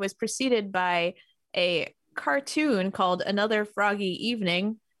USA, it was preceded by a cartoon called Another Froggy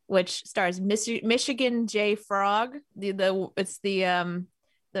Evening, which stars Michigan J. Frog. It's the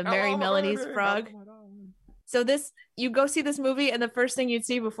Merry Melodies frog. So you go see this movie, and the first thing you'd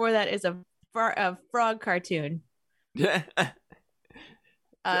see before that is a frog cartoon. Yeah.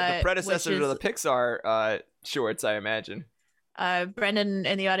 The predecessor to the Pixar shorts, I imagine. Brendan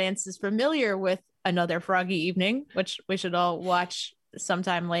in the audience is familiar with Another Froggy Evening, which we should all watch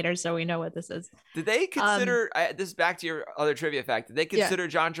sometime later so we know what this is. Did they consider this is back to your other trivia fact, did they consider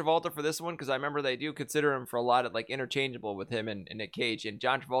John Travolta for this one? Because I remember they do consider him for a lot of like interchangeable with him and Nick Cage, and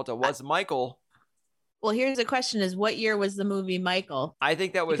John Travolta was Michael. Well, here's the question: is what year was the movie Michael? I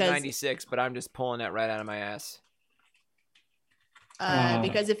think that was 96, but I'm just pulling that right out of my ass.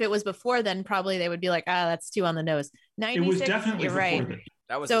 Because if it was before, then probably they would be like, that's too on the nose. 96, it was definitely you're right.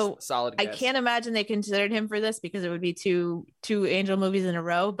 That was So a solid I guess. can't imagine they considered him for this because it would be two Angel movies in a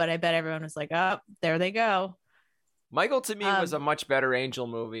row, but I bet everyone was like, oh, there they go. Michael to me was a much better Angel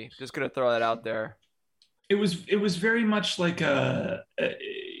movie. Just gonna throw that out there. It was very much like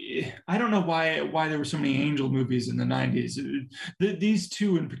I don't know why there were so many Angel movies in the 90s. These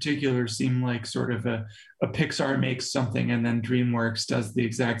two in particular seem like sort of a Pixar makes something and then DreamWorks does the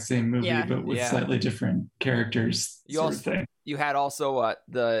exact same movie, but with slightly different characters. You had also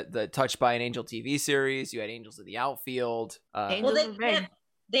the Touched by an Angel TV series. You had Angels in the Outfield.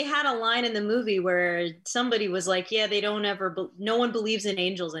 They had a line in the movie where somebody was like, yeah, no one believes in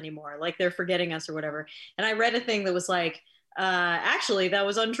angels anymore. Like they're forgetting us or whatever. And I read a thing that was like, actually, that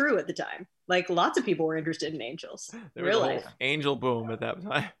was untrue at the time. Like lots of people were interested in angels. There was a whole angel boom at that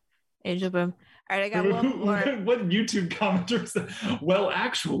time. Angel boom. All right, I got one more. What YouTube commenter said? Well,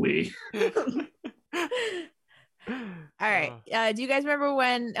 actually. All right. Do you guys remember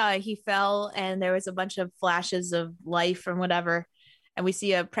when he fell and there was a bunch of flashes of life and whatever, and we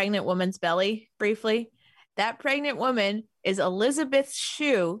see a pregnant woman's belly briefly? That pregnant woman is Elizabeth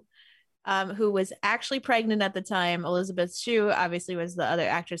Shue, who was actually pregnant at the time. Elizabeth Shue obviously was the other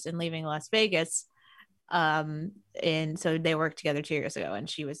actress in Leaving Las Vegas. And so they worked together 2 years ago, and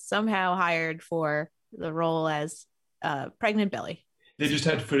she was somehow hired for the role as pregnant Belly. They just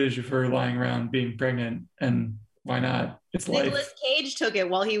had footage of her lying around being pregnant, and why not? It's Nicolas Cage took it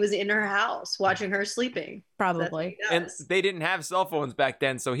while he was in her house watching her sleeping. Probably. And they didn't have cell phones back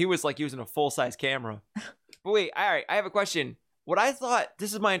then, so he was like using a full-size camera. But wait, all right, I have a question. What I thought,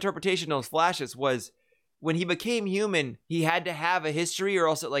 this is my interpretation of those flashes, was when he became human, he had to have a history or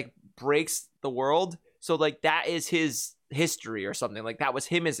else it like breaks the world. So like that is his history or something. Like that was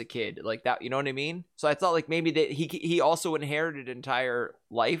him as a kid. Like that, you know what I mean? So I thought like maybe that he also inherited entire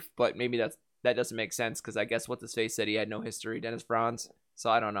life, but maybe that doesn't make sense because I guess what's his face said he had no history, Dennis Franz. So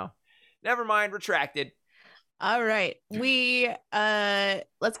I don't know. Never mind, retracted. All right. We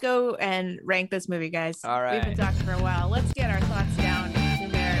let's go and rank this movie, guys. All right. We've been talking for a while. Let's get our thoughts down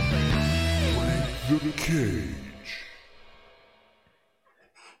numerically. The Cage.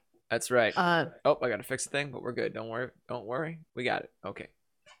 That's right. I gotta fix the thing, but we're good. Don't worry. We got it. Okay.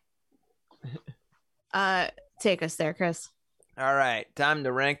 Take us there, Chris. All right. Time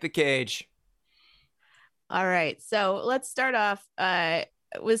to rank the Cage. All right. So let's start off.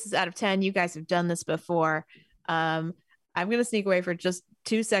 This is out of 10. You guys have done this before. I'm gonna sneak away for just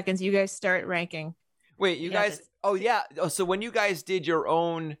 2 seconds. You guys start ranking. Wait, you guys. Oh yeah. Oh, so when you guys did your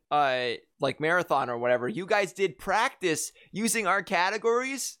own like marathon or whatever, you guys did practice using our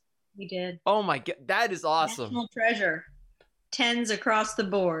categories. We did. Oh my god, that is awesome. National Treasure. 10s across the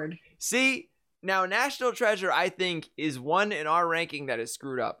board. See, now National Treasure, I think, is one in our ranking that is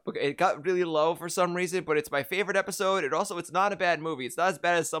screwed up. It got really low for some reason, but it's my favorite episode. It's not a bad movie. It's not as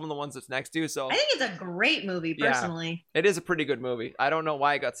bad as some of the ones it's next to. So I think it's a great movie, personally. Yeah, it is a pretty good movie. I don't know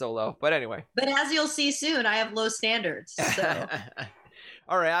why it got so low, but anyway. But as you'll see soon, I have low standards. So.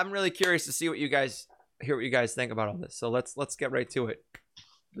 All right, I'm really curious to see what you guys think about all this. So let's get right to it.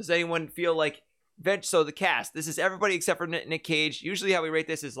 Does anyone feel like so the cast, this is everybody except for Nick Cage. Usually how we rate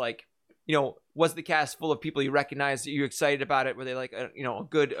this is like, you know, was the cast full of people you recognize? Are you excited about it? Were they like, a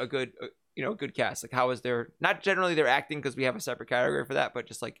good cast? Like how was not generally their acting because we have a separate category for that, but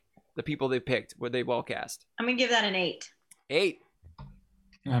just like the people they picked, were they well cast? I'm going to give that an 8. 8.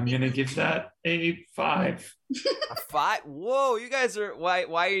 I'm going to give that a 5. A 5? Whoa, you guys are, why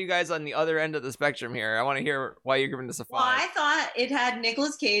are you guys on the other end of the spectrum here? I want to hear why you're giving this a 5. Well, I thought it had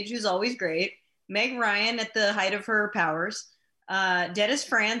Nicolas Cage, who's always great, Meg Ryan at the height of her powers. Dennis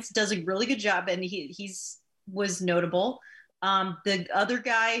Franz does a really good job, and he's was notable. The other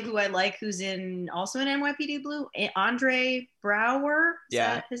guy who I like, who's also in NYPD Blue, Andre Braugher, is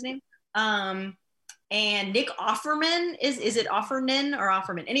that his name? And Nick Offerman, is it Offerman or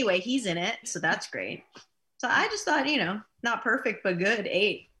Offerman? Anyway, he's in it, so that's great. So I just thought, not perfect but good.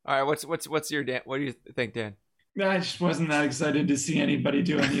 8. All right, what's your Dan? What do you think, Dan? I just wasn't that excited to see anybody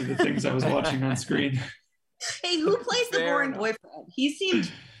do any of the things I was watching on screen. Hey, who plays the boring boyfriend? He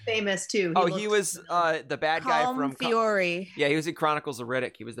seemed famous too. He was the bad guy from Fiore. Yeah, he was in Chronicles of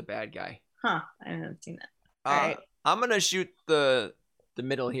Riddick. He was the bad guy. Huh? I haven't seen that. All right, I'm gonna shoot the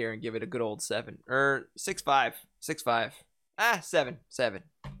middle here and give it a good old 7 or 6.5. 7.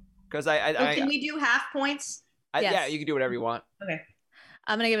 Because can we do half points? Yes. Yeah, you can do whatever you want. Okay.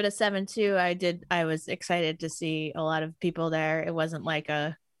 I'm gonna give it a 7 too. I was excited to see a lot of people there. It wasn't like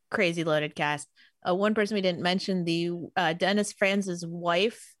a crazy loaded cast. One person we didn't mention, the Dennis Franz's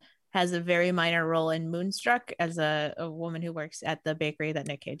wife, has a very minor role in Moonstruck as a woman who works at the bakery that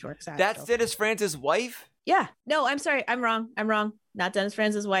Nick Cage works at. That's Dennis Franz's wife? Yeah. No, I'm sorry. I'm wrong. Not Dennis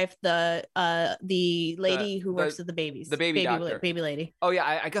Franz's wife. The lady who works with the babies. The baby doctor. Baby lady. Oh,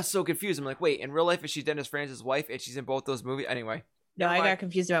 yeah. I got so confused. I'm like, wait, in real life, is she Dennis Franz's wife and she's in both those movies? Anyway. No, I got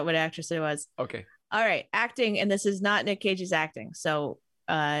confused about what actress it was. Okay. All right. Acting. And this is not Nick Cage's acting. So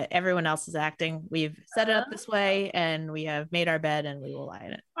everyone else is acting. We've set it up this way and we have made our bed and we will lie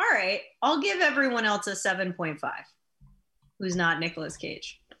in it. All right. I'll give everyone else a 7.5 who's not Nicolas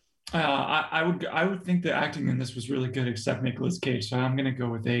Cage. I would think the acting in this was really good except Nicolas Cage, so I'm gonna go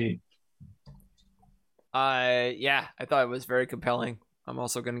with 8. Yeah, I thought it was very compelling. I'm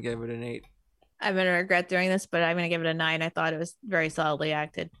also gonna give it an 8. I'm gonna regret doing this, but I'm gonna give it a 9. I thought it was very solidly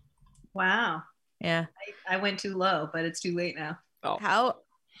acted. Wow. Yeah. I went too low, but it's too late now. Oh.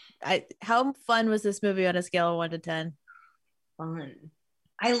 How fun was this movie on a scale of 1 to 10? Fun.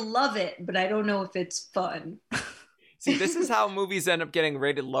 I love it, but I don't know if it's fun. See, this is how movies end up getting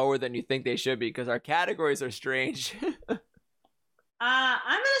rated lower than you think they should be because our categories are strange. I'm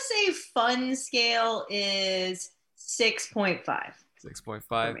gonna say fun scale is 6.5.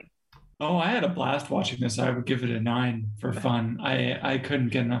 6.5. Oh, I had a blast watching this. I would give it a 9 for fun. I couldn't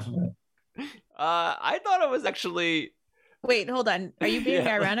get enough of it. I thought it was actually. Wait, hold on. Are you being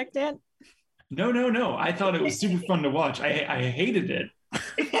ironic, Dan? No. I thought it was super fun to watch. I hated it.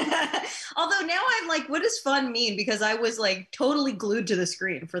 Although now I'm like, what does fun mean? Because I was like totally glued to the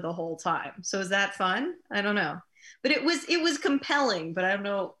screen for the whole time. So is that fun? I don't know. But it was compelling, but I don't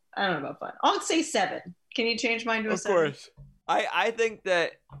know about fun. I'll say 7. Can you change mine to a 7? Of course. I think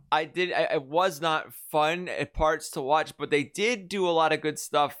that it was not fun at parts to watch, but they did do a lot of good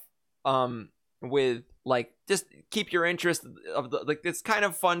stuff with like just keep your interest of the like this kind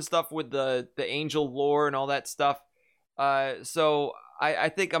of fun stuff with the angel lore and all that stuff. So I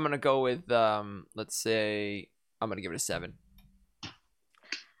think I'm gonna go with let's say I'm gonna give it a 7.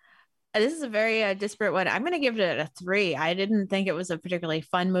 This is a very disparate one. I'm gonna give it a 3. I didn't think it was a particularly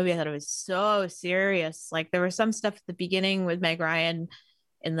fun movie. I thought it was so serious. Like there was some stuff at the beginning with Meg Ryan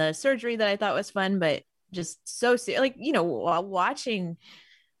in the surgery that I thought was fun, but just so like watching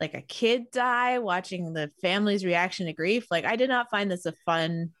like a kid die, watching the family's reaction to grief. Like I did not find this a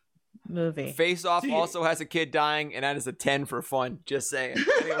fun movie. Face Off also has a kid dying, and that is a 10 for fun. Just saying.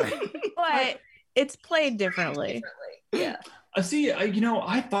 Anyway. But it's played differently. Yeah. See,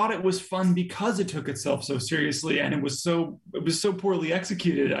 I thought it was fun because it took itself so seriously, and it was so poorly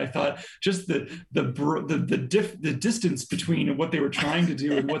executed. I thought just the distance between what they were trying to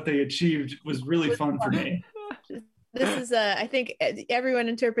do and what they achieved was really fun for me. This is I think everyone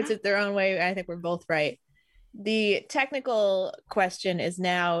interprets it their own way. I think we're both right. The technical question is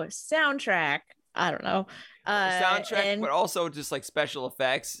now soundtrack. I don't know. Soundtrack, but also just like special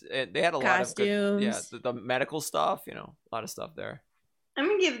effects. They had a costumes. lot of good, the medical stuff, a lot of stuff there. I'm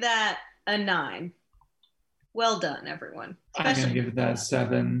gonna give that a 9. Well done, everyone. I'm gonna give it that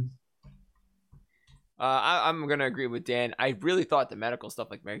 7. I'm gonna agree with Dan. I really thought the medical stuff,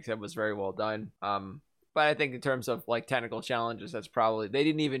 like Meg said, was very well done. But I think in terms of like technical challenges, that's probably they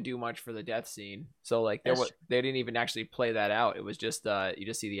didn't even do much for the death scene. So like they didn't even actually play that out. It was just you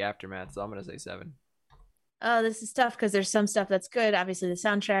just see the aftermath. So I'm gonna say 7. Oh, this is tough because there's some stuff that's good. Obviously, the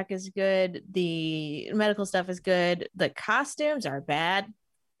soundtrack is good. The medical stuff is good. The costumes are bad,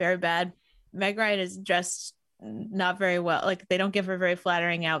 very bad. Meg Ryan is dressed not very well. Like they don't give her very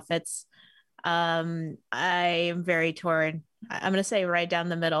flattering outfits. I am very torn. I'm gonna say right down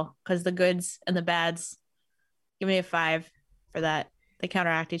the middle because the goods and the bads. Give me a 5 for that. They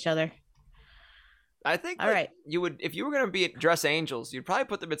counteract each other. I think all right. You would, if you were going to dress angels, you'd probably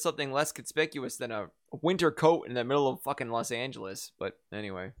put them in something less conspicuous than a winter coat in the middle of fucking Los Angeles. But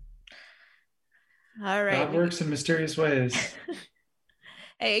anyway. All right. God works in mysterious ways.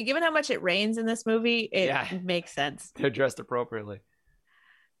 Hey, given how much it rains in this movie, it makes sense. They're dressed appropriately.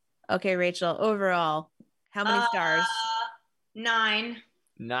 Okay, Rachel, overall, how many stars? 9.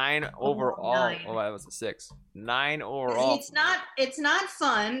 9 overall. 9. Oh, that was a 6. 9 overall. It's not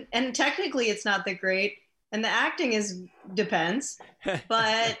fun, and technically it's not that great, and the acting depends,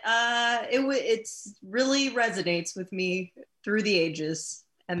 but it's really resonates with me through the ages,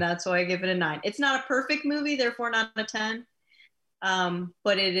 and that's why I give it a 9. It's not a perfect movie, therefore not a 10,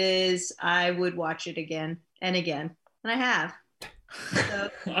 but it is. I would watch it again and again, and I have. So.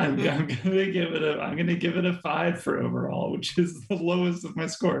 I'm gonna give it a 5 for overall, which is the lowest of my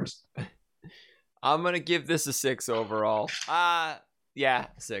scores. I'm gonna give this a 6 overall.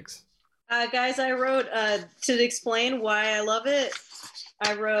 6. Guys, I wrote to explain why I love it.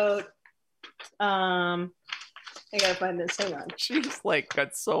 I wrote I gotta find this. Hang on. She's like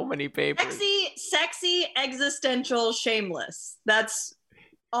got so many papers. Sexy, existential, shameless. That's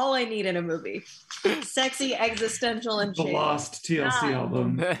all I need in a movie. Sexy, existential, and The shameless. Lost TLC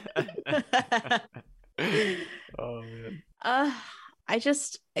album. Oh man.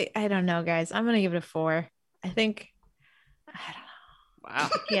 I don't know, guys. I'm gonna give it a 4. I think. I don't know. Wow.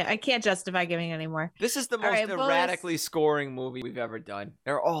 Yeah, I can't justify giving it anymore. This is the All most right, bonus. erratically scoring movie we've ever done.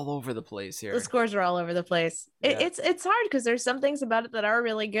 They're all over the place here. The scores are all over the place. Yeah. It's hard because there's some things about it that are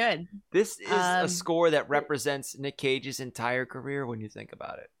really good. This is a score that represents Nick Cage's entire career when you think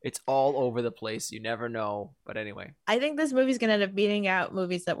about it. It's all over the place. You never know. But anyway. I think this movie's going to end up beating out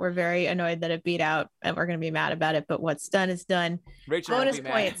movies that we're very annoyed that it beat out, and we're going to be mad about it. But what's done is done. Rachel won't Bonus be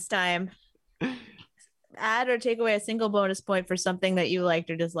mad. points time. Add or take away a single bonus point for something that you liked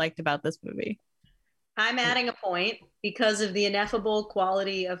or disliked about this movie. I'm adding a point because of the ineffable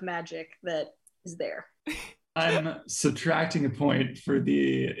quality of magic that is there. I'm subtracting a point for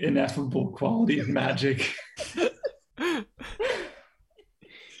the ineffable quality of magic. Nick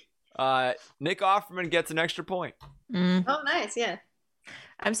Offerman gets an extra point. Oh, nice. Yeah.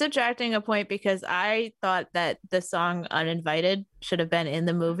 I'm subtracting a point because I thought that the song Uninvited should have been in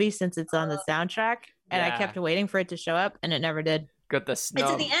the movie since it's on the soundtrack. And Yeah. I kept waiting for it to show up and it never did. Got the It's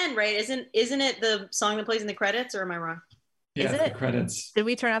snub. at the end, right? Isn't it the song that plays in the credits, or am I wrong? Yeah, Is the it? credits. Did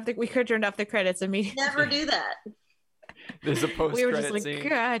we turn off we could turn off the credits immediately? Never do that. There's a post We were just credit like, scene.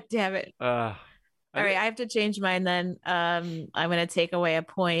 God damn it. All right, I have to change mine then. I'm going to take away a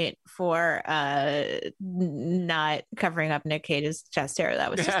point for not covering up Nick Cage's chest hair.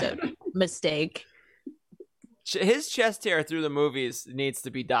 That was just a mistake. His chest hair through the movies needs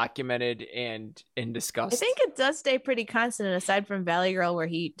to be documented and discussed. I think it does stay pretty constant, aside from Valley Girl, where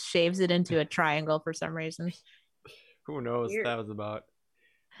he shaves it into a triangle for some reason. Who knows what Weird. that was about.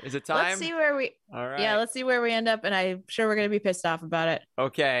 Is it time? Let's see where we. All right. Yeah, let's see where we end up, and I'm sure we're going to be pissed off about it.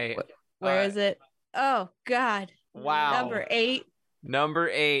 Okay. Where is it? Oh God! Wow. Number 8. Number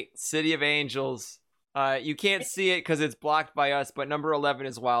 8, City of Angels. You can't see it because it's blocked by us, but number 11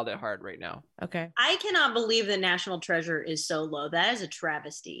 is Wild at Heart right now. Okay. I cannot believe that National Treasure is so low. That is a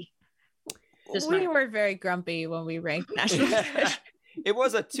travesty. We were very grumpy when we ranked National Treasure. It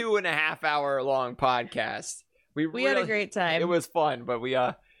was a 2.5 hour long podcast. We had a great time. It was fun, but we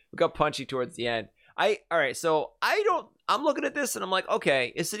got punchy towards the end. All right, so I'm looking at this and I'm like,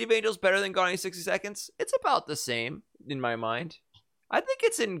 okay, is City of Angels better than Gone in 60 Seconds? It's about the same in my mind. I think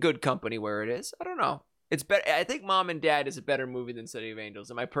it's in good company where it is. I don't know. It's better. I think Mom and Dad is a better movie than City of Angels,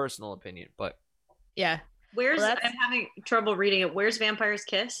 in my personal opinion. But yeah, I'm having trouble reading it. Where's Vampire's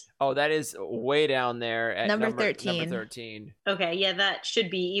Kiss? oh, that is way down there at Number number 13. Number 13. Okay, yeah, that should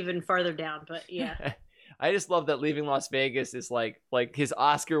be even farther down, but yeah. I just love that Leaving Las Vegas is like his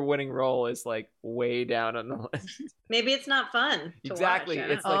Oscar-winning role is like way down on the list. Maybe it's not fun. To Exactly. watch.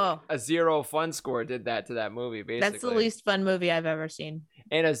 It's like a 0 fun score did that to that movie, basically. That's the least fun movie I've ever seen.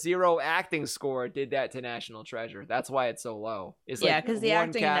 And a 0 acting score did that to National Treasure. That's why it's so low. It's Yeah, like 'cause the one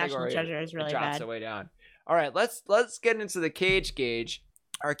acting in National category, Treasure is really it drops bad. it way down. All right, let's get into the Cage Gauge.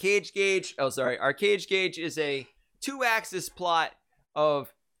 Our Cage Gauge is a 2-axis plot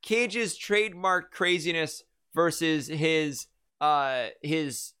of Cage's trademark craziness versus his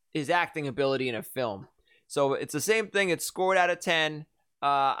acting ability in a film. So it's the same thing. It's scored out of 10.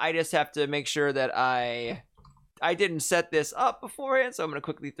 I just have to make sure that I didn't set this up beforehand, so I'm gonna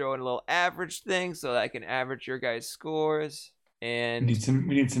quickly throw in a little average thing so that I can average your guys' scores. And We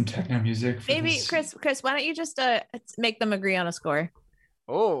need some techno music. For Maybe this. Chris, why don't you just make them agree on a score?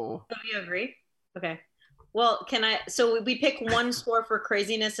 Oh, Do you agree? Okay. Well, so we pick one score for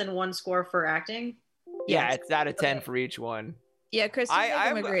craziness and one score for acting? yeah, it's out of 10 for each one. Yeah, Chris, just make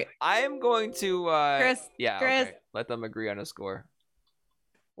them agree. I am going to Chris, okay. Let them agree on a score.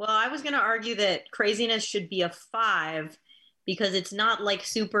 Well, I was going to argue that craziness should be a 5 because it's not like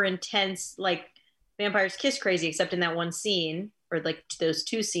super intense like Vampire's Kiss crazy, except in that one scene or like those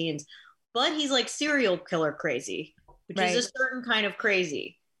 2 scenes. But he's like serial killer crazy, which is a certain kind of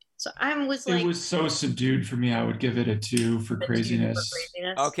crazy. So It was so subdued for me. I would give it a 2 for craziness.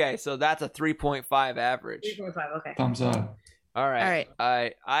 Okay, so that's a 3.5 average. 3.5, okay. Thumbs up. All right.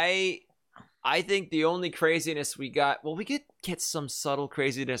 I think the only craziness we got, well, we get some subtle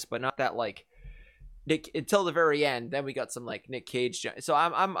craziness, but not that like Nick until the very end. Then we got some like Nick Cage. So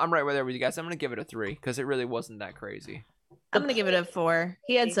I'm right there with you guys. I'm gonna give it a 3 because it really wasn't that crazy. I'm gonna give it a 4.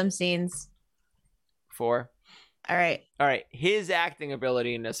 He had some scenes. 4. All right. His acting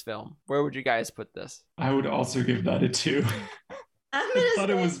ability in this film. Where would you guys put this? I would also give that a 2. I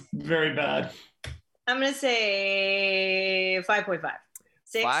thought it was very bad. I'm going to say 5.5.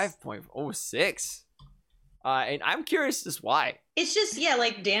 6. 6. And I'm curious just why. It's just, yeah,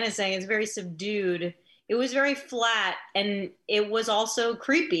 like Dan is saying, it's very subdued. It was very flat, and it was also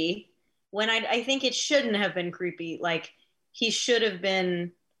creepy when I think it shouldn't have been creepy. Like, he should have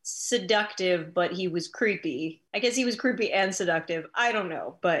been seductive, but he was creepy. I guess he was creepy and seductive. I don't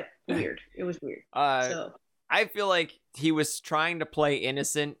know, but weird. It was weird. So I feel like he was trying to play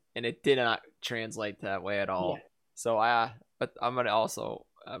innocent, and it did not translate that way at all. Yeah. So but I'm gonna also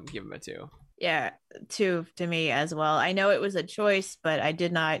give him a 2. Yeah, 2 to me as well. I know it was a choice, but I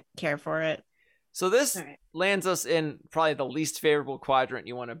did not care for it. So this lands us in probably the least favorable quadrant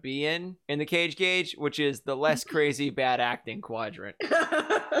you want to be in the Cage Gauge, which is the less crazy bad acting quadrant.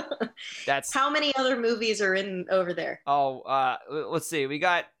 That's how many other movies are in over there? Oh, let's see. We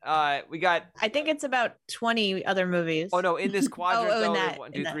got. I think it's about 20 other movies. Oh no, in this quadrant, in though, that,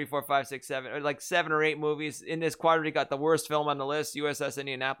 1, 2, 3, 4, 5, 6, 7, or like 7 or 8 movies in this quadrant. You got the worst film on the list, USS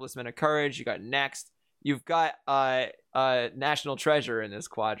Indianapolis: Men of Courage. You got Next. You've got National Treasure in this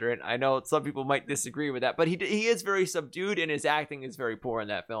quadrant. I know some people might disagree with that, but he is very subdued, and his acting is very poor in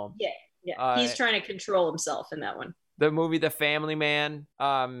that film. Yeah. He's trying to control himself in that one. The movie The Family Man,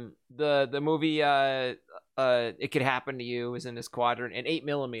 the movie It Could Happen to You is in this quadrant, and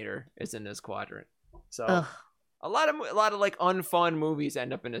 8mm is in this quadrant. So a lot of like unfun movies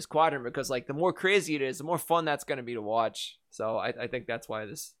end up in this quadrant because like the more crazy it is, the more fun that's going to be to watch. So I think that's why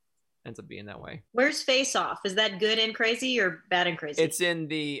this ends up being that way. Where's Face Off? Is that good and crazy or bad and crazy? It's in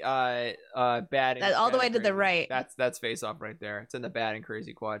the bad and all the way and to the crazy. right. That's Face Off right there. It's in the bad and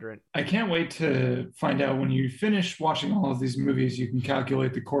crazy quadrant. I can't wait to find out when you finish watching all of these movies, you can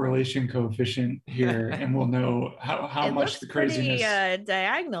calculate the correlation coefficient here and we'll know how it much the craziness. Pretty,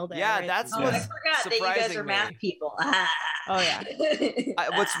 diagonal there. Yeah, right? that's I forgot that you guys are math people. Oh yeah.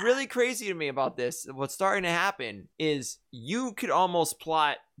 What's really crazy to me about this, what's starting to happen is you could almost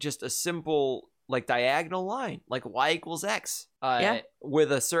plot just a simple like diagonal line, like y equals x,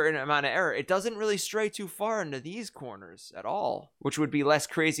 with a certain amount of error. It doesn't really stray too far into these corners at all, which would be less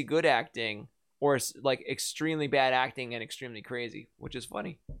crazy good acting or like extremely bad acting and extremely crazy, which is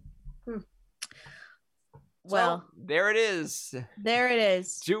funny. Well, so, there it is. There it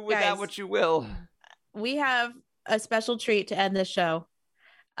is. Do with that what you will. We have a special treat to end this show.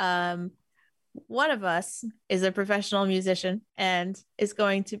 One of us is a professional musician and is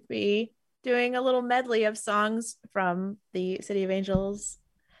going to be doing a little medley of songs from the City of Angels.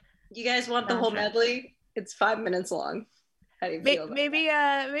 You guys want the whole medley? It's 5 minutes long. How do you feel about maybe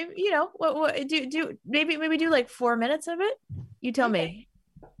you know what do maybe do like 4 minutes of it. You tell me.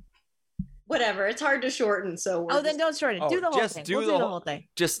 Whatever. It's hard to shorten, so then don't shorten. Do the whole thing. We'll do the whole thing.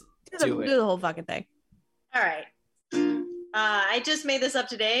 Just do the whole fucking thing. All right. I just made this up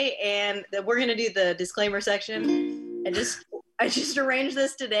today, and we're gonna do the disclaimer section. I just arranged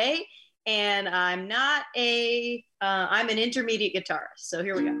this today, and I'm not I'm an intermediate guitarist. So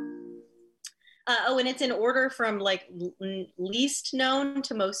here we go. And it's in order from like least known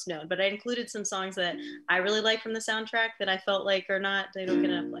to most known, but I included some songs that I really like from the soundtrack that I felt like they don't get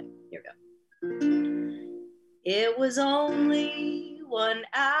enough play. Here we go. It was only 1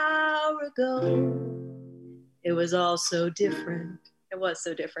 hour ago. It was all so different. It was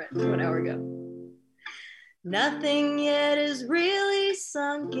so different 1 hour ago. Nothing yet is really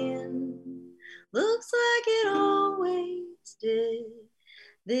sunk in. Looks like it always did.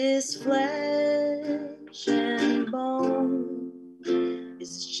 This flesh and bone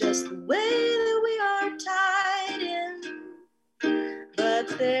is just the way that we are tied in.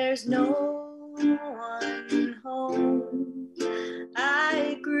 But there's no one home.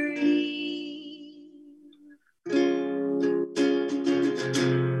 I agree.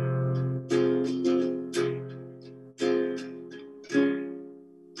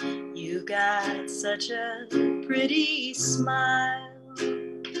 You got such a pretty smile.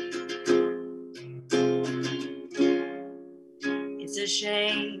 It's a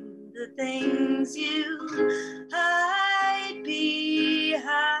shame the things you hide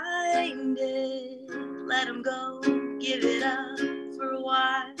behind it. Let them go, give it up for a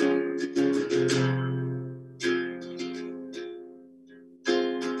while.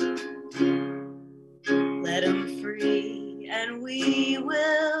 Let them free and we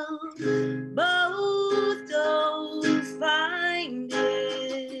will both go find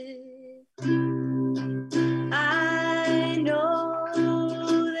it. I know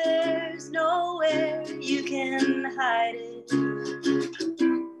there's nowhere you can hide it.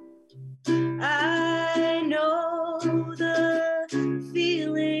 I know the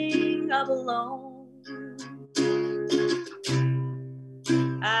feeling of alone.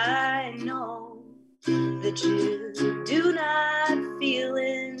 I know that you do not feel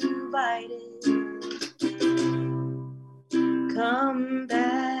invited.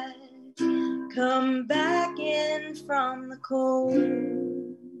 come back in from the cold.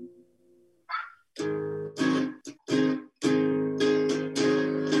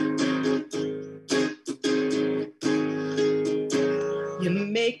 You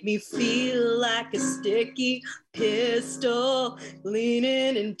make me feel like a sticky pistol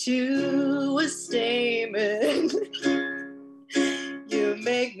leaning into a stamen. You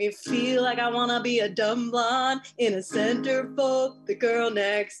make me feel like I wanna be a dumb blonde in a centerfold, the girl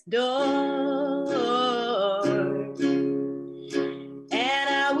next door. And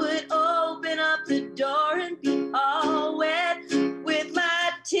I would open up the door and be all wet with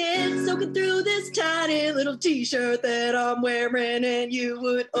my tits soaking through this tiny little t-shirt that I'm wearing, and you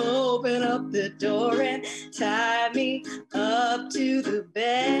would open up the door and tie me up to the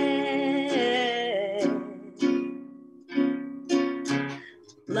bed.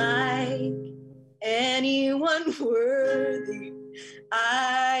 Like anyone worthy,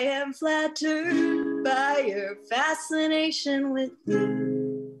 I am flattered by your fascination with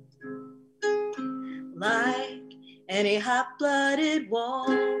me. Like any hot-blooded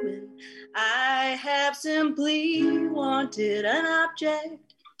woman, I have simply wanted an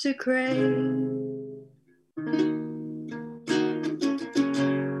object to crave.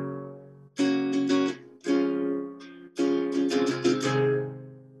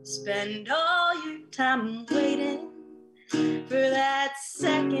 Spend all your time waiting for that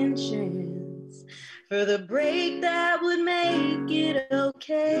second chance, for the break that would make it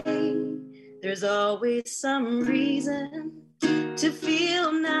okay. There's always some reason to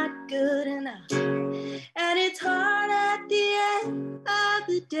feel not good enough, and it's hard at the end of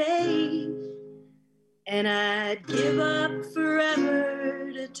the day. And I'd give up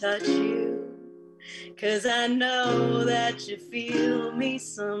forever to touch you, 'cause I know that you feel me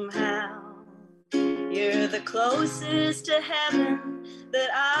somehow. You're the closest to heaven that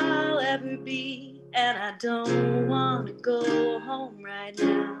I'll ever be, and I don't want to go home right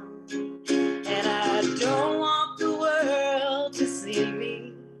now. And I don't want the world to see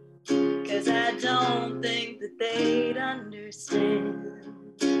me, 'cause I don't think that they'd understand.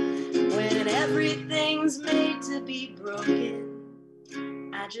 When everything's made to be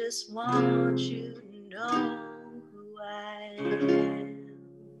broken, I just want you to know who I am.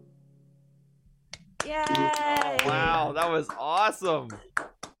 Yay! Oh, wow, that was awesome.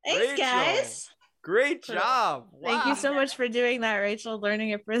 Thanks, Rachel. guys. Great job. Thank you so much for doing that, Rachel, learning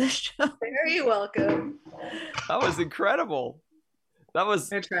it for the show. Very welcome. That was incredible. That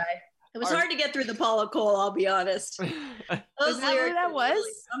was. I tried. It was hard to get through the Paula Cole, I'll be honest. Is that what that was?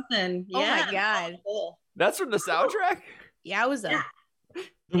 Really something. Oh Yeah, my God. That's from the soundtrack? Yowza.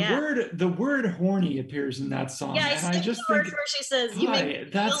 The word horny appears in that song. Yeah, I and skipped I just the think words where she says, you make me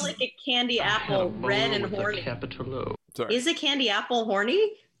feel like a candy apple, red and horny. Sorry. Is a candy apple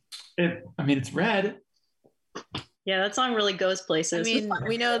horny? it's red. Yeah, that song really goes places. I mean,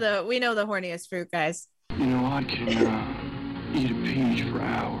 we know the horniest fruit, guys. You know, I can eat a peach for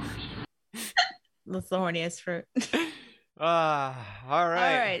hours. That's the horniest fruit. All right. All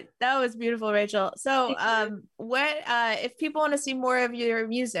right. That was beautiful, Rachel. So, what if people want to see more of your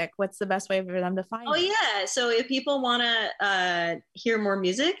music, what's the best way for them to find it? Yeah. So if people want to hear more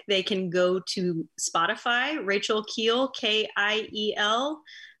music, they can go to Spotify, Rachel Kiel, Kiel.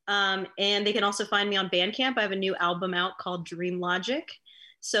 And they can also find me on Bandcamp. I have a new album out called Dream Logic.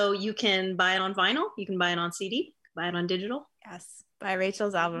 So you can buy it on vinyl. You can buy it on CD, buy it on digital. Yes. Buy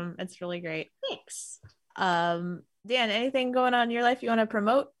Rachel's album. It's really great. Thanks. Dan, anything going on in your life you want to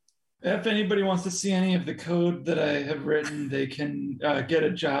promote? If anybody wants to see any of the code that I have written, they can get a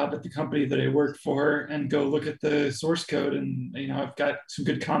job at the company that I work for and go look at the source code. And, I've got some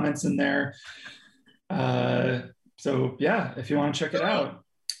good comments in there. So yeah, if you want to check it out.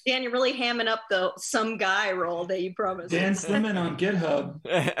 Dan, you're really hamming up the some guy role that you promised. Dan Slimman on GitHub.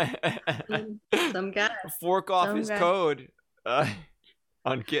 Some guy. Fork off his code on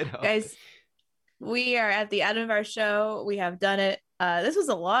GitHub. Guys, we are at the end of our show. We have done it. This was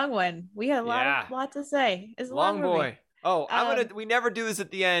a long one. We had a lot to say. It's a long boy. movie. Oh, we never do this at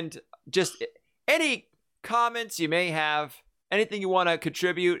the end. Just any comments you may have, anything you want to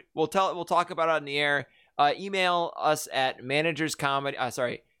contribute, we'll talk about it on the air. Email us at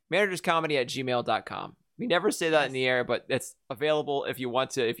managerscomedy@gmail.com. We never say that in the air, but it's available if you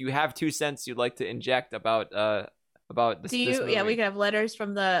want to. If you have 2 cents you'd like to inject about this. This movie. Yeah, we could have letters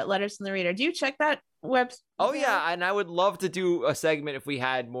from the reader. Do you check that website? Oh yeah, and I would love to do a segment if we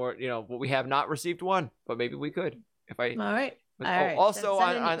had more. But we have not received one, but maybe we could. All right. Also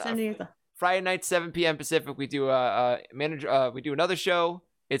on Friday night, 7 p.m. Pacific, we do we do another show.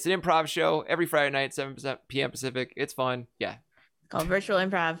 It's an improv show every Friday night, 7 p.m. Pacific. It's fun. Yeah. called Virtual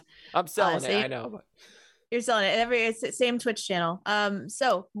Improv. I'm selling it. I know. But... You're selling it. It's same Twitch channel.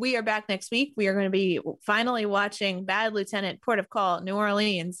 So we are back next week. We are going to be finally watching Bad Lieutenant, Port of Call, New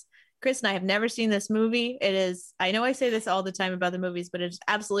Orleans. Chris and I have never seen this movie. It is, I know I say this all the time about the movies, but it's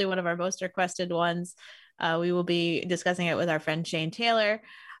absolutely one of our most requested ones. We will be discussing it with our friend Shane Taylor.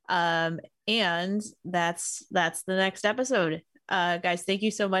 And that's the next episode. Guys, thank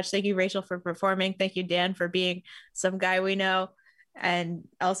you so much. Thank you, Rachel, for performing. Thank you, Dan, for being some guy we know and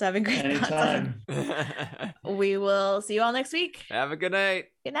also having great anytime. We will see you all next week. Have a good night.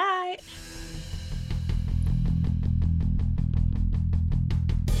 Good night.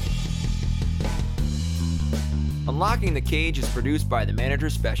 Unlocking the Cage is produced by The Manager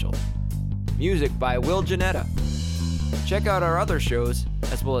Special. Music by Will Janetta. Check out our other shows,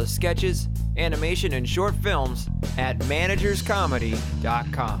 as well as sketches, animation, and short films at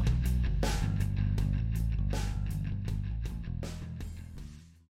managerscomedy.com.